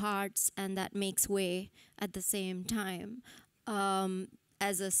departs and that makes way at the same time,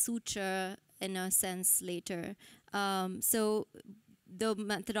 as a suture in a sense later. So the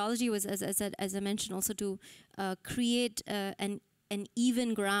methodology was, as I mentioned, also to create an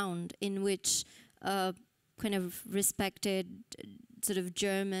even ground in which kind of respected sort of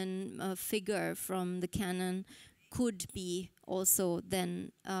German figure from the canon could be also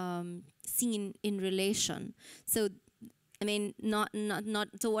then seen in relation. So, I mean,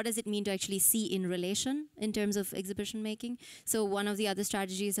 so what does it mean to actually see in relation in terms of exhibition making? So one of the other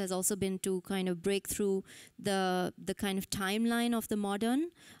strategies has also been to kind of break through the kind of timeline of the modern.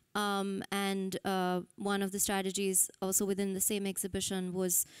 And one of the strategies also within the same exhibition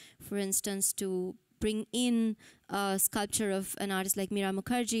was, for instance, to bring in sculpture of an artist like Mira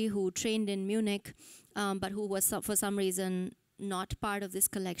Mukherjee, who trained in Munich, but who was for some reason not part of this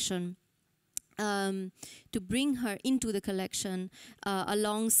collection, to bring her into the collection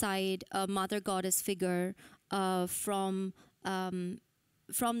alongside a mother goddess figure from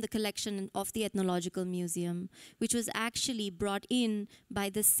the collection of the Ethnological Museum, which was actually brought in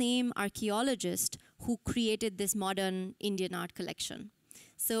by the same archaeologist who created this modern Indian art collection.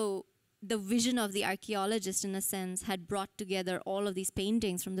 So the vision of the archaeologist, in a sense, had brought together all of these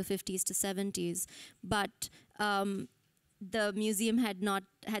paintings from the 50s to 70s, but the museum had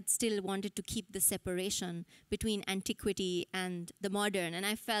still wanted to keep the separation between antiquity and the modern, and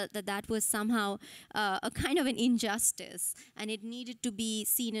I felt that that was somehow a kind of an injustice, and it needed to be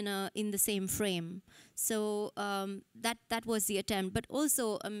seen in the same frame. So that was the attempt. But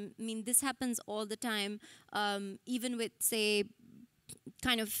also, I mean, this happens all the time, even with, say,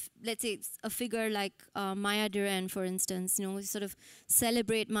 kind of, let's say, a figure like Maya Deren, for instance. You know, we sort of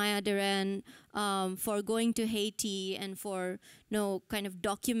celebrate Maya Deren for going to Haiti and for, you know, kind of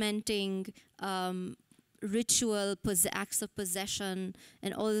documenting ritual acts of possession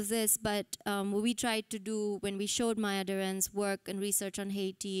and all of this. But what we tried to do when we showed Maya Deren's work and research on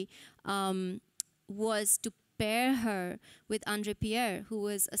Haiti was to pair her with André Pierre, who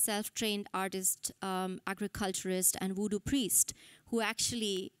was a self-trained artist, agriculturist, and voodoo priest, who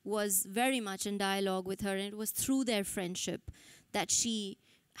actually was very much in dialogue with her, and it was through their friendship that she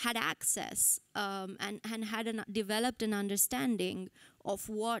had access and had developed an understanding of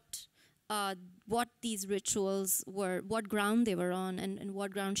what these rituals were, what ground they were on, and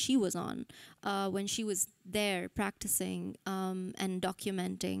what ground she was on when she was there practicing and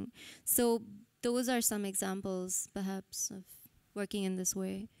documenting. So those are some examples, perhaps, of working in this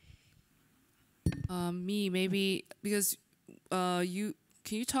way. Me, maybe, because can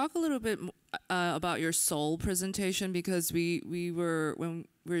you talk a little bit about your soul presentation? Because when we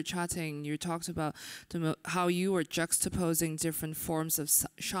were chatting, you talked about how you were juxtaposing different forms of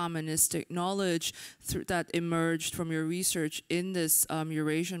shamanistic knowledge that emerged from your research in this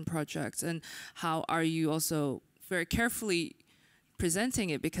Eurasian project, and how are you also very carefully presenting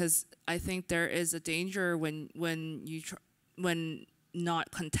it, because I think there is a danger when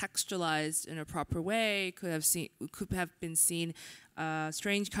not contextualized in a proper way could have been seen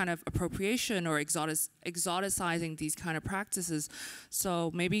strange kind of appropriation or exoticizing these kind of practices.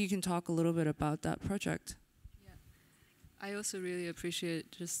 So maybe you can talk a little bit about that project. Yeah, I also really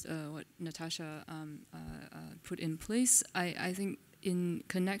appreciate just what Natasha put in place. I think in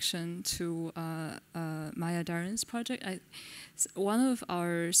connection to Maya Deren's project, one of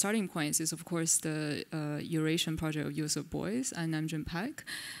our starting points is, of course, the Eurasian project of Use of Boys and Namjoon Pak.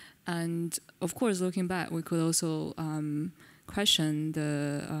 And of course, looking back, we could also question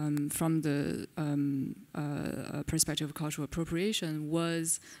from the perspective of cultural appropriation,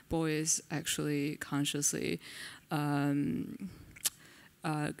 was Boys actually consciously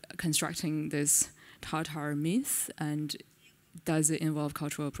constructing this Tatar myth, and does it involve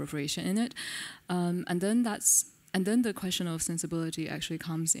cultural appropriation in it? And then the question of sensibility actually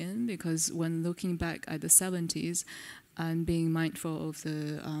comes in, because when looking back at the 70s and being mindful of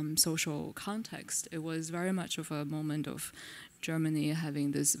the social context, it was very much of a moment of Germany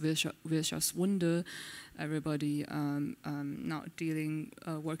having this Wirtschaftswunder, everybody not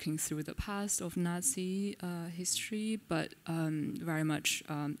working through the past of Nazi history, but very much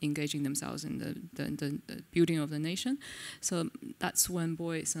engaging themselves in the building of the nation. So that's when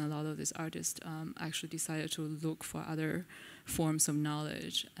Boys and a lot of these artists actually decided to look for other forms of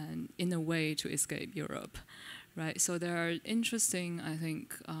knowledge and in a way to escape Europe. Right, so there are interesting, I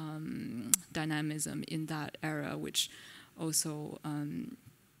think, dynamism in that era, which also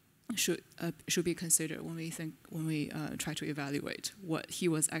should be considered when we try to evaluate what he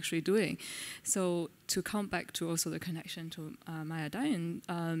was actually doing. So to come back to also the connection to Maya Dayan,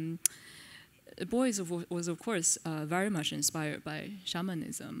 Boyce was of course very much inspired by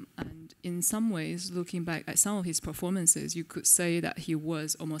shamanism, and in some ways, looking back at some of his performances, you could say that he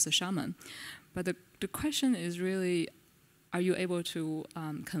was almost a shaman. But the question is really, are you able to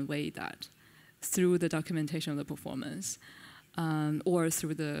convey that through the documentation of the performance? Or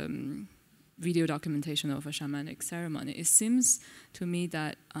through the video documentation of a shamanic ceremony. It seems to me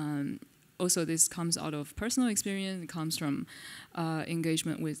that also this comes out of personal experience. It comes from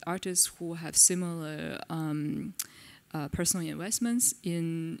engagement with artists who have similar personal investments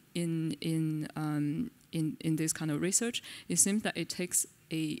in this kind of research. It seems that it takes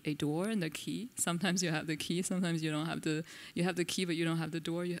a door and a key. Sometimes you have the key, sometimes you don't have you have the key but you don't have the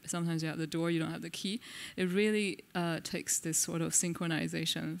door. Sometimes you have the door, you don't have the key. It really takes this sort of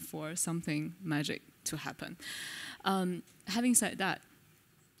synchronization for something magic to happen. Having said that,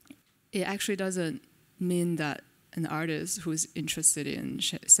 it actually doesn't mean that an artist who's interested in,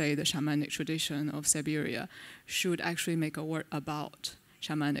 say, the shamanic tradition of Siberia should actually make a work about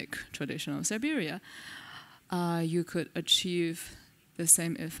shamanic tradition of Siberia. You could achieve the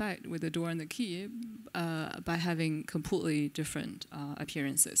same effect with the door and the key by having completely different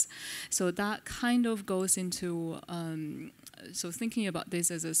appearances. So that kind of goes into, so thinking about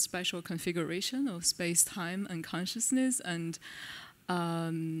this as a special configuration of space, time, and consciousness and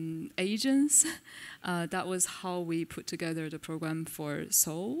agents. That was how we put together the program for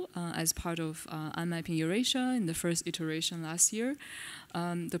Seoul as part of Unmapping Eurasia in the first iteration last year.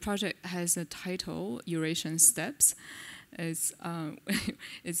 The project has a title, Eurasian Steps. It's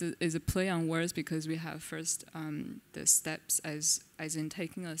a play on words because we have first the steps as in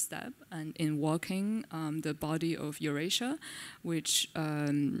taking a step, and in walking the body of Eurasia, which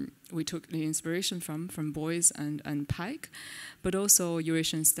we took the inspiration from Boyce and Pike, but also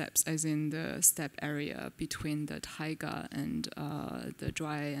Eurasian steppes as in the steppe area between the taiga and the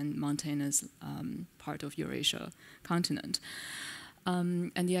dry and mountainous part of Eurasia continent.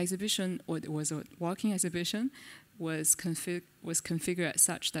 And the exhibition, or it was a walking exhibition, was configured as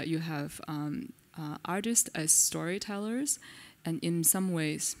such that you have artists as storytellers, and in some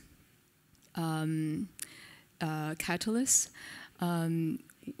ways catalysts,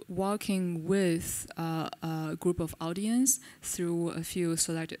 walking with a group of audience through a few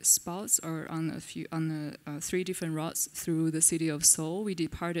selected spots or on 3 different routes through the city of Seoul. We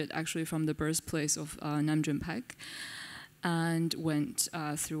departed actually from the birthplace of Namjoon Paik, and went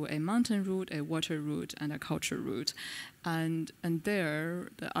through a mountain route, a water route, and a culture route. And there,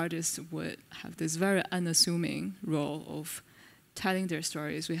 the artists would have this very unassuming role of telling their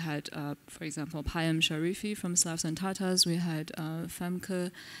stories. We had, for example, Payam Sharifi from Slavs and Tatars. We had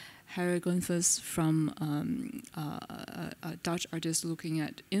Femke Hieroglyphus from a Dutch artist looking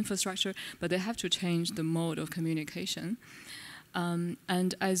at infrastructure, but they have to change the mode of communication.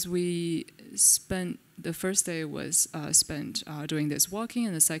 And as we spent, the first day was spent doing this walking,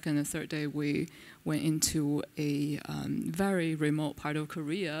 and the second and third day we went into a very remote part of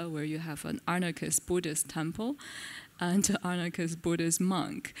Korea where you have an anarchist Buddhist temple and an anarchist Buddhist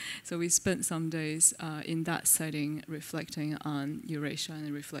monk. So we spent some days in that setting reflecting on Eurasia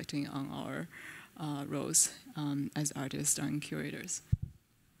and reflecting on our roles as artists and curators.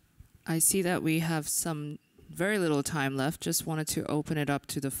 I see that we have very little time left. Just wanted to open it up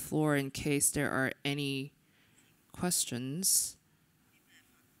to the floor in case there are any questions.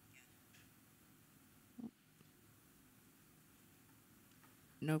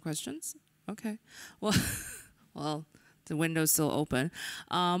 No questions? Okay. Well, well, the window's still open.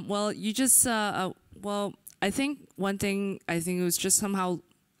 Well, you just, well, I think one thing, it was just somehow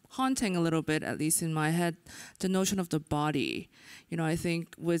haunting a little bit, at least in my head, the notion of the body. You know, I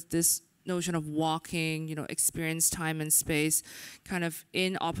think with this notion of walking, you know, experience, time and space, kind of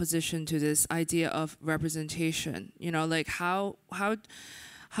in opposition to this idea of representation. You know, like how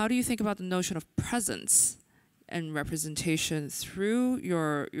do you think about the notion of presence and representation through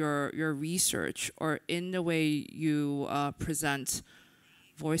your research or in the way you present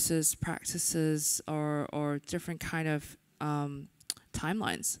voices, practices, or different kind of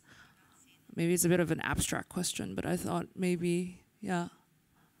timelines? Maybe it's a bit of an abstract question, but I thought maybe, yeah.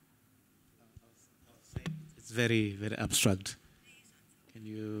 Very, very abstract. Can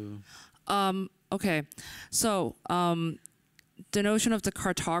you? Okay, so the notion of the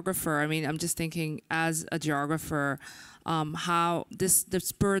cartographer. I mean, I'm just thinking as a geographer, how this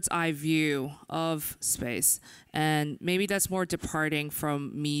bird's eye view of space, and maybe that's more departing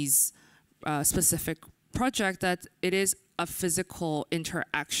from me's specific project. That it is a physical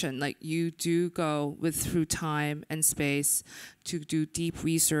interaction. Like you do go through time and space to do deep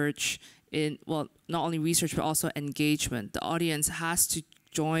research in, well, not only research, but also engagement. The audience has to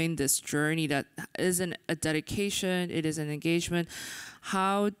join this journey that isn't a dedication, it is an engagement.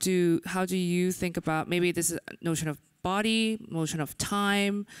 How do you think about, maybe this is a notion of body, notion of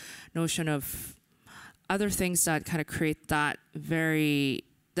time, notion of other things that kind of create that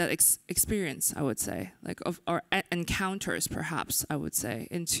experience, I would say, like or encounters, perhaps, I would say,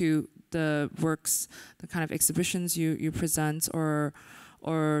 into the works, the kind of exhibitions you present, or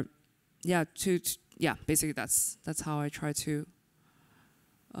yeah, basically that's how I try to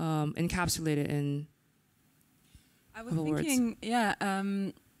encapsulate it in I was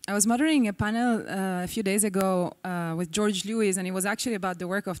thinking, I was moderating a panel a few days ago with George Lewis, and it was actually about the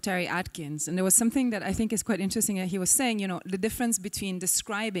work of Terry Atkins. And there was something that I think is quite interesting that he was saying, you know, the difference between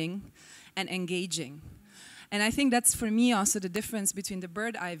describing and engaging. And I think that's, for me, also the difference between the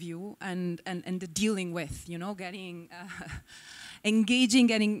bird eye view and the dealing with, you know, getting, engaging,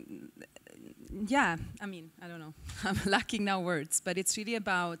 getting, yeah, I mean, I don't know, I'm lacking now words, but it's really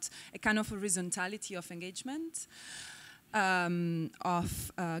about a kind of horizontality of engagement,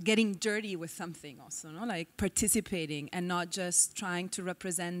 of getting dirty with something also, no? Like participating and not just trying to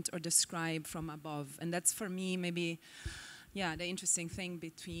represent or describe from above. And that's, for me, maybe, yeah, the interesting thing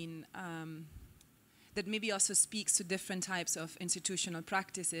between, that maybe also speaks to different types of institutional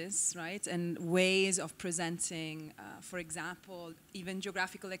practices, right? And ways of presenting, for example, even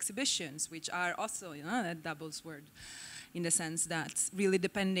geographical exhibitions, which are also, you know, that double word, in the sense that really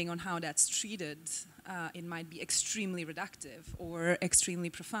depending on how that's treated, it might be extremely reductive or extremely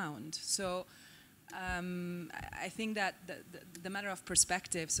profound. So I think that the matter of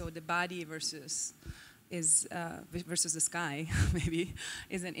perspective, so the body versus the sky, maybe,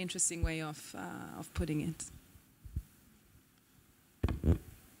 is an interesting way of putting it.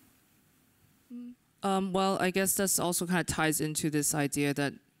 Well, I guess this also kind of ties into this idea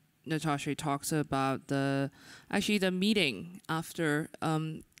that Natasha talks about, the meeting after,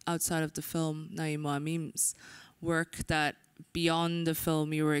 outside of the film, Naima Amim's work, that beyond the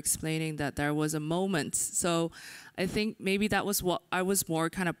film you were explaining that there was a moment. So I think maybe that was what I was more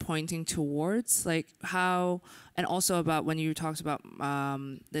kind of pointing towards, like how, and also about when you talked about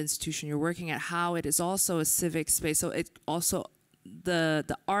the institution you're working at, how it is also a civic space. So it also,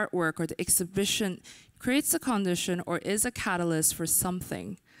 the artwork or the exhibition creates a condition or is a catalyst for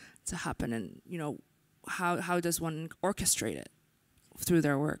something to happen. And, you know, how does one orchestrate it through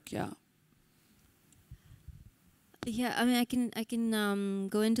their work? Yeah. Yeah, I mean, I can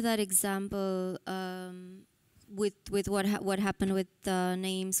go into that example with what happened with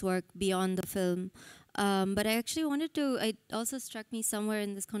Naeem's work beyond the film, but I actually wanted to. It also struck me somewhere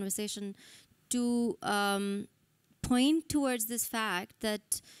in this conversation to point towards this fact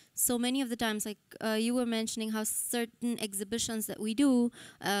that so many of the times, like you were mentioning, how certain exhibitions that we do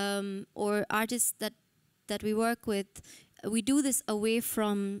or artists that we work with, we do this away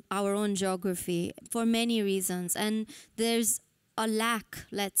from our own geography for many reasons. And there's a lack,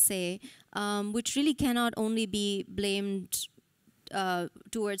 let's say, which really cannot only be blamed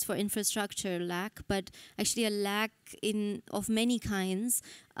towards for infrastructure lack, but actually a lack of many kinds,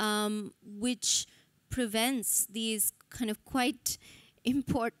 which prevents these kind of quite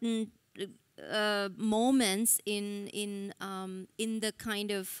important moments in the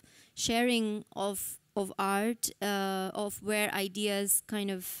kind of sharing of art, of where ideas kind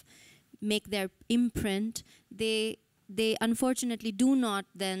of make their imprint. They unfortunately do not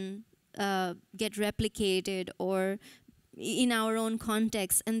then get replicated or in our own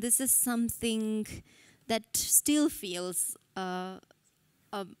context, and this is something that still feels a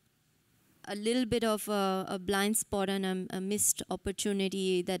little bit of a blind spot and a missed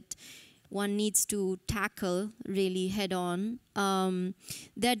opportunity that one needs to tackle really head on.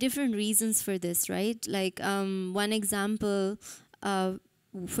 There are different reasons for this, right? Like one example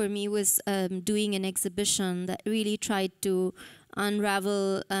for me was doing an exhibition that really tried to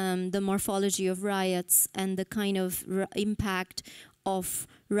unravel the morphology of riots and the kind of impact of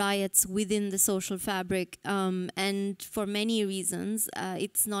riots within the social fabric. And for many reasons,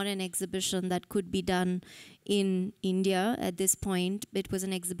 it's not an exhibition that could be done in India at this point. It was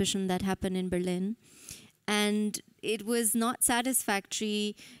an exhibition that happened in Berlin. And it was not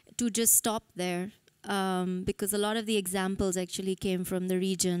satisfactory to just stop there, because a lot of the examples actually came from the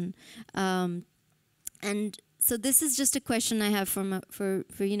region. And so this is just a question I have for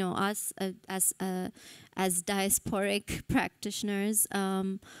you know, us as diasporic practitioners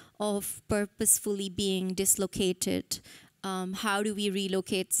of purposefully being dislocated. How do we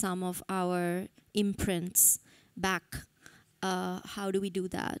relocate some of our imprints back how do we do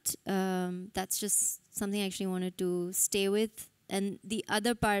that? That's just something I actually wanted to stay with. And the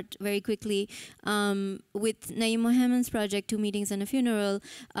other part, very quickly, with Naeem Mohammed's project, 2 Meetings and a Funeral,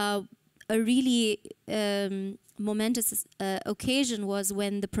 a really momentous occasion was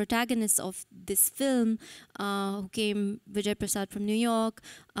when the protagonists of this film, who came, Vijay Prasad from New York,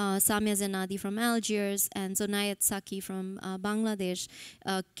 Samia Zenadi from Algiers, and Zonayat Saki from Bangladesh,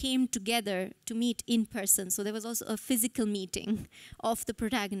 came together to meet in person. So there was also a physical meeting of the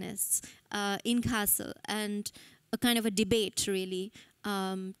protagonists in Kassel, and a kind of a debate, really,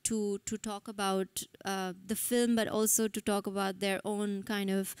 to talk about the film, but also to talk about their own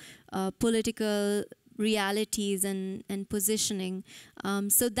kind of political realities and positioning.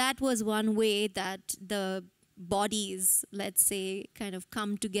 So that was one way that the bodies, let's say, kind of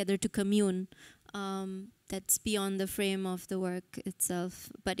come together to commune. That's beyond the frame of the work itself,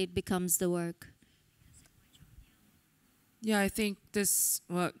 but it becomes the work. Yeah, I think this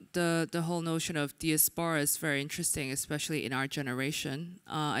the whole notion of diaspora is very interesting, especially in our generation.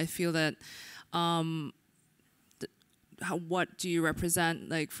 I feel that what do you represent?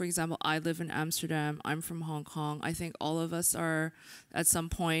 Like, for example, I live in Amsterdam. I'm from Hong Kong. I think all of us are at some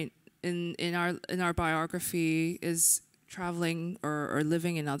point in our biography is traveling or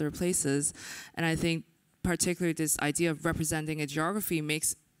living in other places, and I think particularly this idea of representing a geography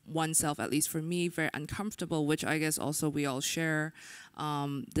makes oneself, at least for me, very uncomfortable, which I guess also we all share,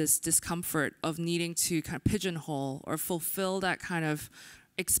 this discomfort of needing to kind of pigeonhole or fulfill that kind of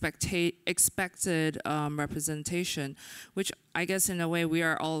expected representation, which I guess in a way we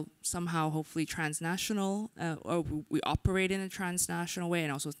are all somehow hopefully transnational, or we operate in a transnational way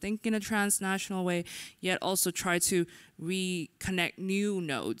and also think in a transnational way, yet also try to reconnect new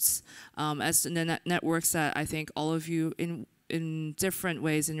nodes as in the networks that I think all of you in different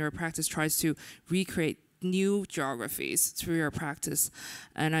ways in your practice tries to recreate new geographies through your practice.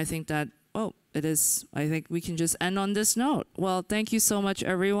 And I think that, I think we can just end on this note. Well, thank you so much,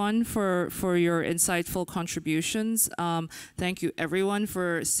 everyone, for your insightful contributions. Thank you, everyone,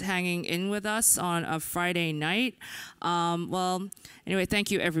 for hanging in with us on a Friday night. Well, anyway, thank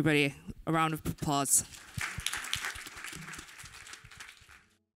you, everybody. A round of applause.